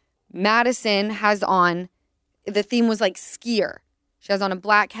 Madison has on, the theme was like skier. She has on a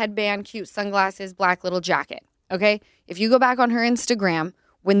black headband, cute sunglasses, black little jacket. Okay? If you go back on her Instagram,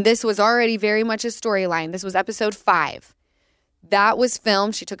 when this was already very much a storyline, this was episode 5. That was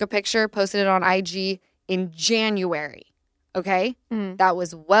filmed. She took a picture, posted it on IG in January. Okay? That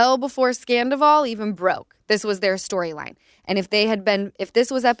was well before Scandoval even broke. This was their storyline. And if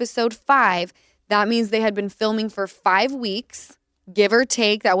this was episode 5, that means they had been filming for 5 weeks, give or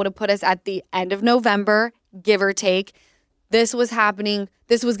take. That would have put us at the end of November, give or take. This was happening.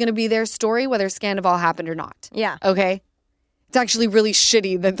 This was going to be their story, whether Scandoval happened or not. Yeah. Okay? It's actually really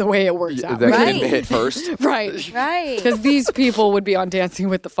shitty that the way it works out. That didn't hit first. Right. Right. Because these people would be on Dancing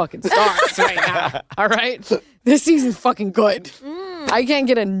with the fucking Stars right now. All right? This season's fucking good. I can't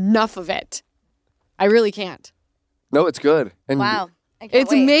get enough of it. I really can't. No, it's good. And Wow.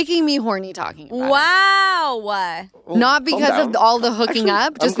 It's making me horny talking about it. Wow. Not because of all the hooking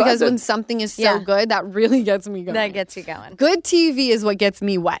up, just because when something is so good, that really gets me going. That gets you going. Good TV is what gets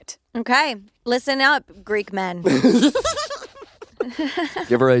me wet. Okay. Listen up, Greek men.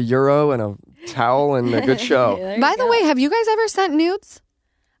 Give her a euro and a towel and a good show. By the way, have you guys ever sent nudes?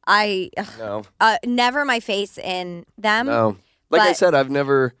 No. Never my face in them. No. Like I said, I've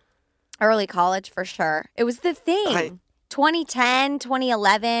never. Early college for sure. It was the thing. 2010,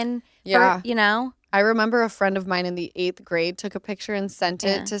 2011. Yeah. For, I remember a friend of mine in the 8th grade took a picture and sent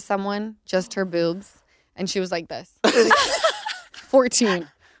it to someone, just her boobs. And she was like this. 14.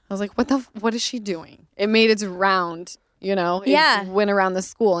 I was like, what is she doing? It made its round. It went around the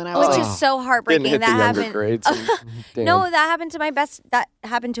school, and I was which is so heartbreaking. Didn't hit that the younger happened. grades. Damn. No, that happened to that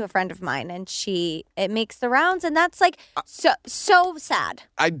happened to a friend of mine, and it makes the rounds, and that's like so sad.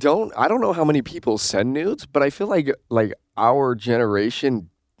 I don't know how many people send nudes, but I feel like our generation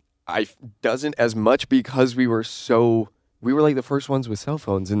doesn't as much because we were like the first ones with cell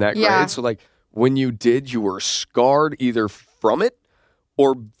phones in that grade. So like when you did, you were scarred either from it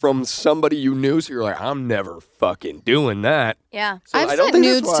or from somebody you knew, so you're like, I'm never fucking doing that. Yeah. So I've sent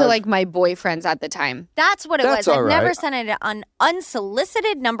nudes to like my boyfriends at the time. That's what it was. I've all never right. sent it on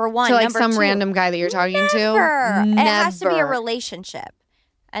unsolicited, number one. To like number some 2. random guy that you're talking Never. to? It has to be a Never. relationship.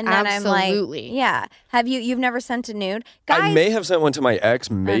 And then Absolutely. I'm like, yeah. Have you've never sent a nude? Guys, I may have sent one to my ex,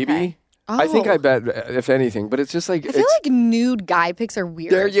 maybe. Okay. I think I Oh. bet, if anything, but it's just like... I feel like nude guy pics are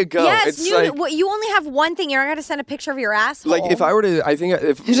weird. There you go. Yes, It's nude. like, Well, you only have one thing. You're not going to send a picture of your asshole. like if I were to, I think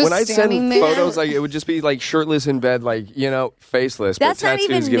if You're just when I send standing there. photos, like it would just be like shirtless in bed, like faceless. That's but not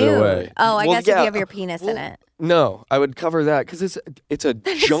even tattoos give nude. it away. Oh, I Well, guess if yeah. you have your penis in it. No, I would cover that because it's a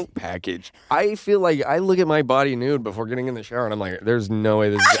junk package. I feel like I look at my body nude before getting in the shower, and I'm like, there's no way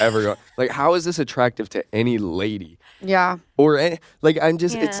this is ever going. Like, how is this attractive to any lady? Yeah. Or I'm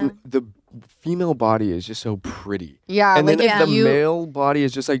just Yeah. it's the female body is just so pretty. Yeah. And then like if the you, male body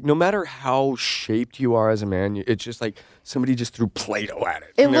is just like, no matter how shaped you are as a man, it's just like somebody just threw Play-Doh at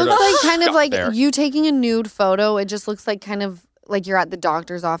it. it And they're looks just like kind of stuck like there. you taking a nude photo. It just looks like kind of like you're at the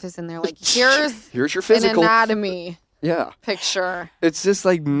doctor's office and they're like, here's Here's your an physical. anatomy Yeah. picture. It's just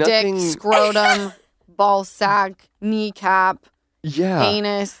like nothing. Dick, scrotum, ball sack, kneecap, Yeah.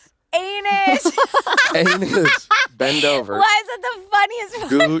 Anus. Anus. Anus. Bend over. Why is it the funniest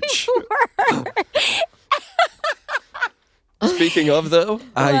Gooch. word? Speaking of, though,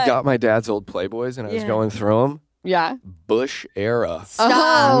 I got my dad's old Playboys, and I was going through them. Yeah. Bush era.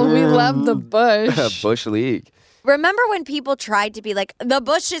 Oh, we love the bush. Bush League. Remember when people tried to be like, the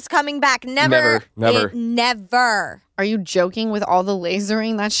bush is coming back? Never. Never. Are you joking with all the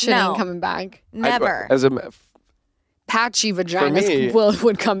lasering? That shit ain't coming back. Never. Patchy vaginas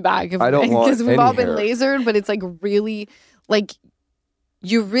would come back. I don't want because we've all been hair. lasered, but it's like really, like,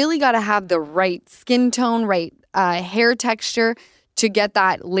 you really got to have the right skin tone, right hair texture to get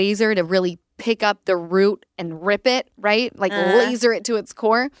that laser to really pick up the root and rip it, right? Like laser it to its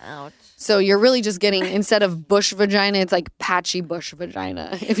core. Ouch. So you're really just getting, instead of bush vagina, it's like patchy bush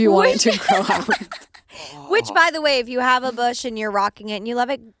vagina if you want it to grow out. Which, by the way, if you have a bush and you're rocking it and you love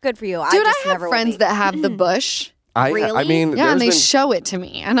it, good for you. Dude, I have friends that have the bush. Really? I mean, Yeah, and they show it to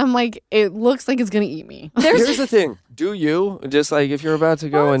me. And I'm like, it looks like it's going to eat me. Here's the thing. Do you? Just like if you're about to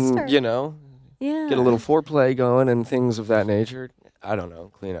go and, get a little foreplay going and things of that nature. I don't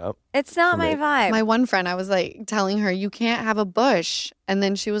know. Clean up. It's not my vibe. My one friend, I was like telling her, you can't have a bush. And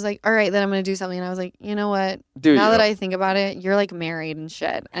then she was like, all right, then I'm going to do something. And I was like, you know what? Now that I think about it, you're like married and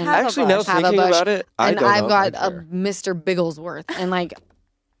shit. And actually, now thinking about it, I've got a Mr. Bigglesworth and like,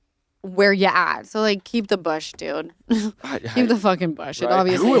 where you at? So like, keep the bush, dude. Keep the fucking bush. Right. It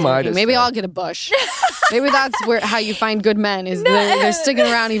obviously. Who am I to Maybe say? I'll get a bush. Maybe that's how you find good men is they're sticking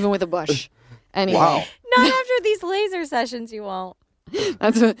around even with a bush. Anyway. Wow. Not after these laser sessions, you won't.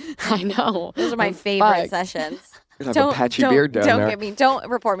 That's what I know. Those are my favorite sessions. You have a patchy beard down there. Don't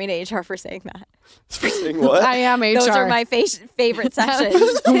report me to HR for saying that. For saying what? I am HR. Those are my favorite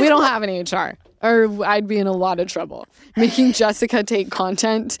sessions. We don't have an HR. Or I'd be in a lot of trouble. Making Jessica take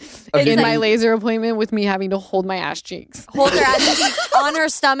content in my laser appointment with me having to hold my ass cheeks. Hold her ass cheeks on her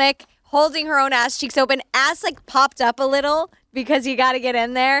stomach, holding her own ass cheeks open. Ass like popped up a little because you got to get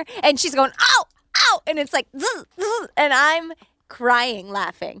in there. And she's going, ow, ow. And it's like, zzz, zzz, and I'm crying,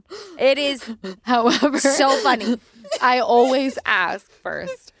 laughing. It is, however, so funny. I always ask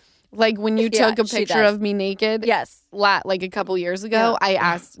first. Like when you took a picture of me naked, yes, like a couple years ago, I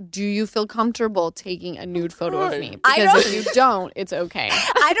asked, "Do you feel comfortable taking a nude photo of me?" Because if you don't, it's okay.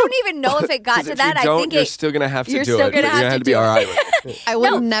 I don't even know if it got to that. I think you're you're still gonna have to do it. You're still gonna have to be all right with it. I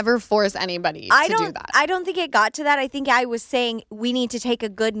would never force anybody to do that. I don't think it got to that. I think I was saying we need to take a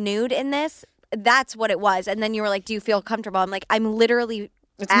good nude in this. That's what it was. And then you were like, "Do you feel comfortable?" I'm like, "I'm literally."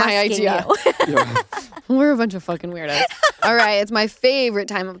 It's my idea. We're a bunch of fucking weirdos. All right, it's my favorite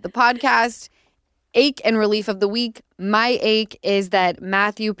time of the podcast. Ache and relief of the week. My ache is that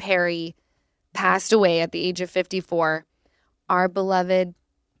Matthew Perry passed away at the age of 54. Our beloved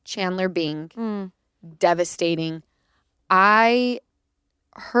Chandler Bing. Devastating. I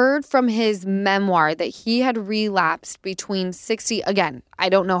heard from his memoir that he had relapsed between 60. Again, I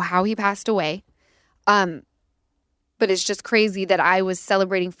don't know how he passed away. But it's just crazy that I was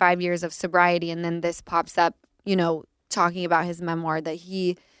celebrating 5 years of sobriety and then this pops up, talking about his memoir that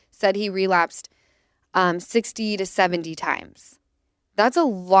he said he relapsed 60 to 70 times. That's a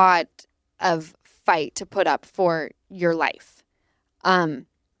lot of fight to put up for your life. And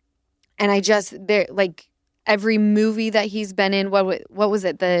every movie that he's been in, what was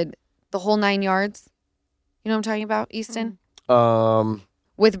it? The whole 9 yards? You know what I'm talking about, Easton?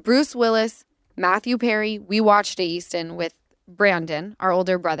 With Bruce Willis, Matthew Perry, we watched it, Easton, with Brandon, our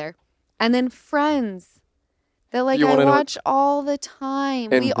older brother. And then Friends. That I watch all the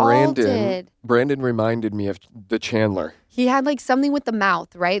time. And we all did. Brandon reminded me of the Chandler. He had something with the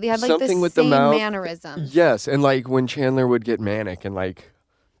mouth, right? They had something the with same the mouth. mannerisms. Yes, and when Chandler would get manic and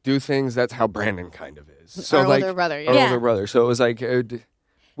do things, that's how Brandon kind of is. So our older brother, yeah. Our older brother. So it was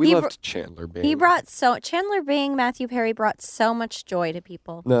we loved Chandler Bing. He brought Chandler Bing, Matthew Perry brought so much joy to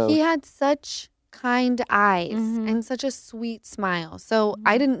people. No. He had such kind eyes and such a sweet smile. So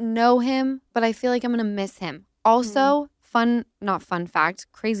I didn't know him, but I feel like I'm going to miss him. Also,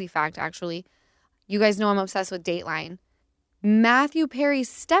 crazy fact actually. You guys know I'm obsessed with Dateline. Matthew Perry's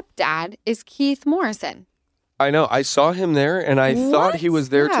stepdad is Keith Morrison. I know. I saw him there and I thought he was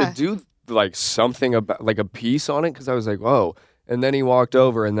there to do something about a piece on it because I was like, whoa. And then he walked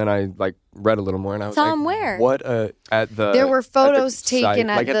over and then I read a little more and I was saw him where? What at the There were photos taken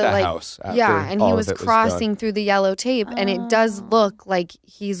at the house. And he was crossing through the yellow tape and it does look like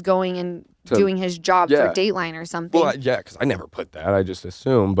he's going and doing his job for Dateline or something. Well, yeah, because I never put that. I just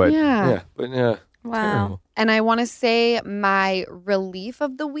assumed, but yeah. Wow. Terrible. And I want to say my relief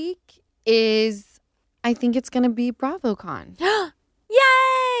of the week is I think it's going to be BravoCon.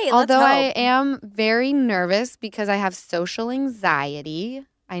 Yay! Let's Although hope. I am very nervous because I have social anxiety.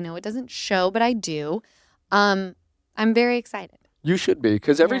 I know it doesn't show, but I do. I'm very excited. You should be,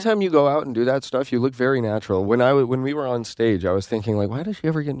 because every time you go out and do that stuff, you look very natural. When we were on stage, I was thinking, like, why does she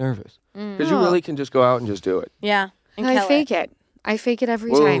ever get nervous? Because you really can just go out and just do it. Yeah. And I fake it. I fake it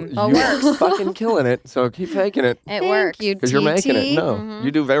every time. Oh, you're fucking killing it, so keep faking it. It works. Because you're making it. No, you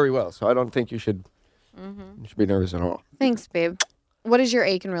do very well, so I don't think you should be nervous at all. Thanks, babe. What is your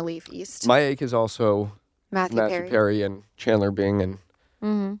ache and relief, East? My ache is also Matthew Perry and Chandler Bing and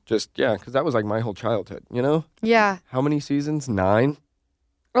just, because that was like my whole childhood, you know? Yeah. How many seasons? 9?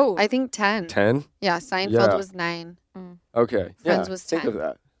 Oh, I think 10. 10? Yeah, Seinfeld was 9. Okay. Friends was 10. Think of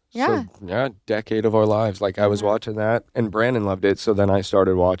that. Yeah. So, decade of our lives. Like, I was watching that, and Brandon loved it, so then I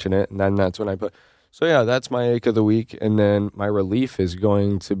started watching it, and then that's when I put... So, yeah, that's my ache of the week, and then my relief is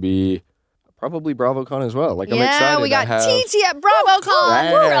going to be probably BravoCon as well. Like, I'm excited. Yeah, we got TT at BravoCon.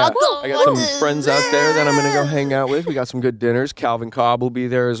 Yeah. I got some friends out there that I'm going to go hang out with. We got some good dinners. Calvin Cobb will be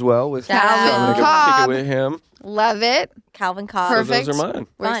there as well. I'm going to go kick it with him. Love it. Calvin Cobb. Perfect. So those are mine.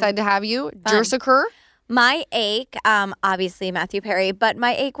 We're excited to have you. Jersiker. My ache, obviously Matthew Perry, but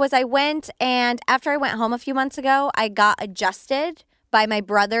my ache was I went, and after I went home a few months ago, I got adjusted by my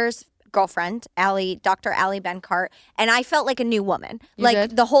brother's girlfriend, Dr. Allie Bencart, and I felt like a new woman. You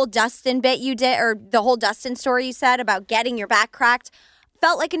did? The whole Dustin bit you did, or the whole Dustin story you said about getting your back cracked,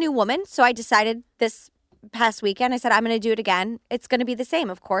 felt like a new woman. So I decided this past weekend, I said, I'm going to do it again. It's going to be the same.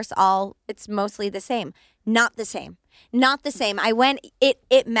 Of course, it's mostly the same. Not the same. Not the same. I went,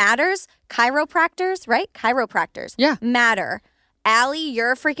 it matters. Chiropractors, right? Chiropractors. Yeah. Matter. Allie,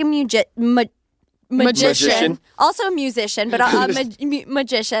 you're a freaking magician. Also a musician, but a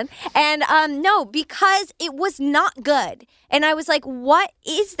magician. And no, because it was not good. And I was like, what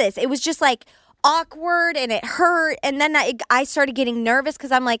is this? It was just like awkward and it hurt. And then I started getting nervous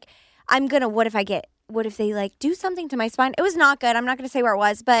because I'm like, what if they like do something to my spine? It was not good. I'm not going to say where it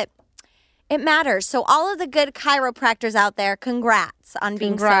was, but it matters. So all of the good chiropractors out there, congrats on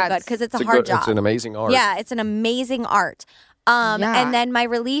being so good because it's a hard job. It's an amazing art. Yeah, it's an amazing art. And then my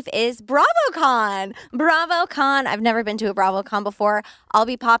relief is BravoCon. BravoCon. I've never been to a BravoCon before. I'll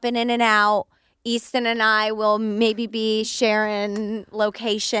be popping in and out. Easton and I will maybe be sharing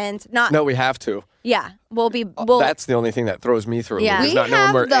locations. No, we have to. Yeah, that's the only thing that throws me through. Yeah. Is not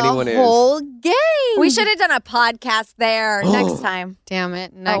knowing where anyone is. We have the whole gang. We should have done a podcast there next time. Damn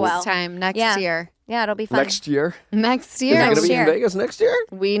it. Next time. Next year. Yeah, it'll be fun. Next year? Next Is year. it going to be in Vegas next year?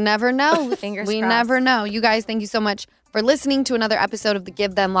 We never know. Fingers we crossed. never know. You guys, thank you so much for listening to another episode of the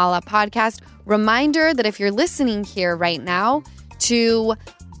Give Them Lala podcast. Reminder that if you're listening here right now, to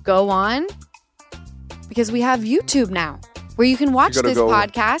go on, because we have YouTube now, where you can watch this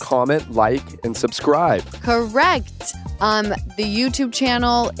podcast. Comment, like, and subscribe. Correct. The YouTube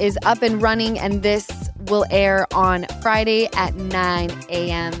channel is up and running, and this will air on Friday at 9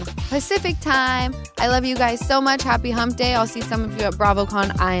 a.m. Pacific time. I love you guys so much. Happy Hump Day. I'll see some of you at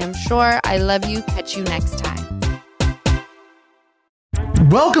BravoCon, I am sure. I love you. Catch you next time.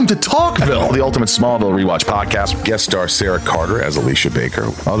 Welcome to Talkville, the ultimate Smallville rewatch podcast. Guest star Sarah Carter as Alicia Baker,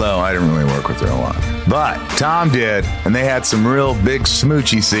 although I didn't really work with her a lot. But Tom did, and they had some real big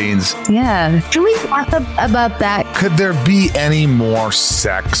smoochy scenes. Yeah. Can we talk about that? Could there be any more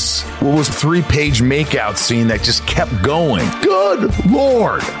sex? What was a 3-page makeout scene that just kept going? Good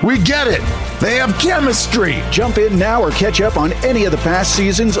Lord, we get it. They have chemistry. Jump in now or catch up on any of the past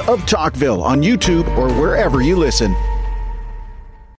seasons of Talkville on YouTube or wherever you listen.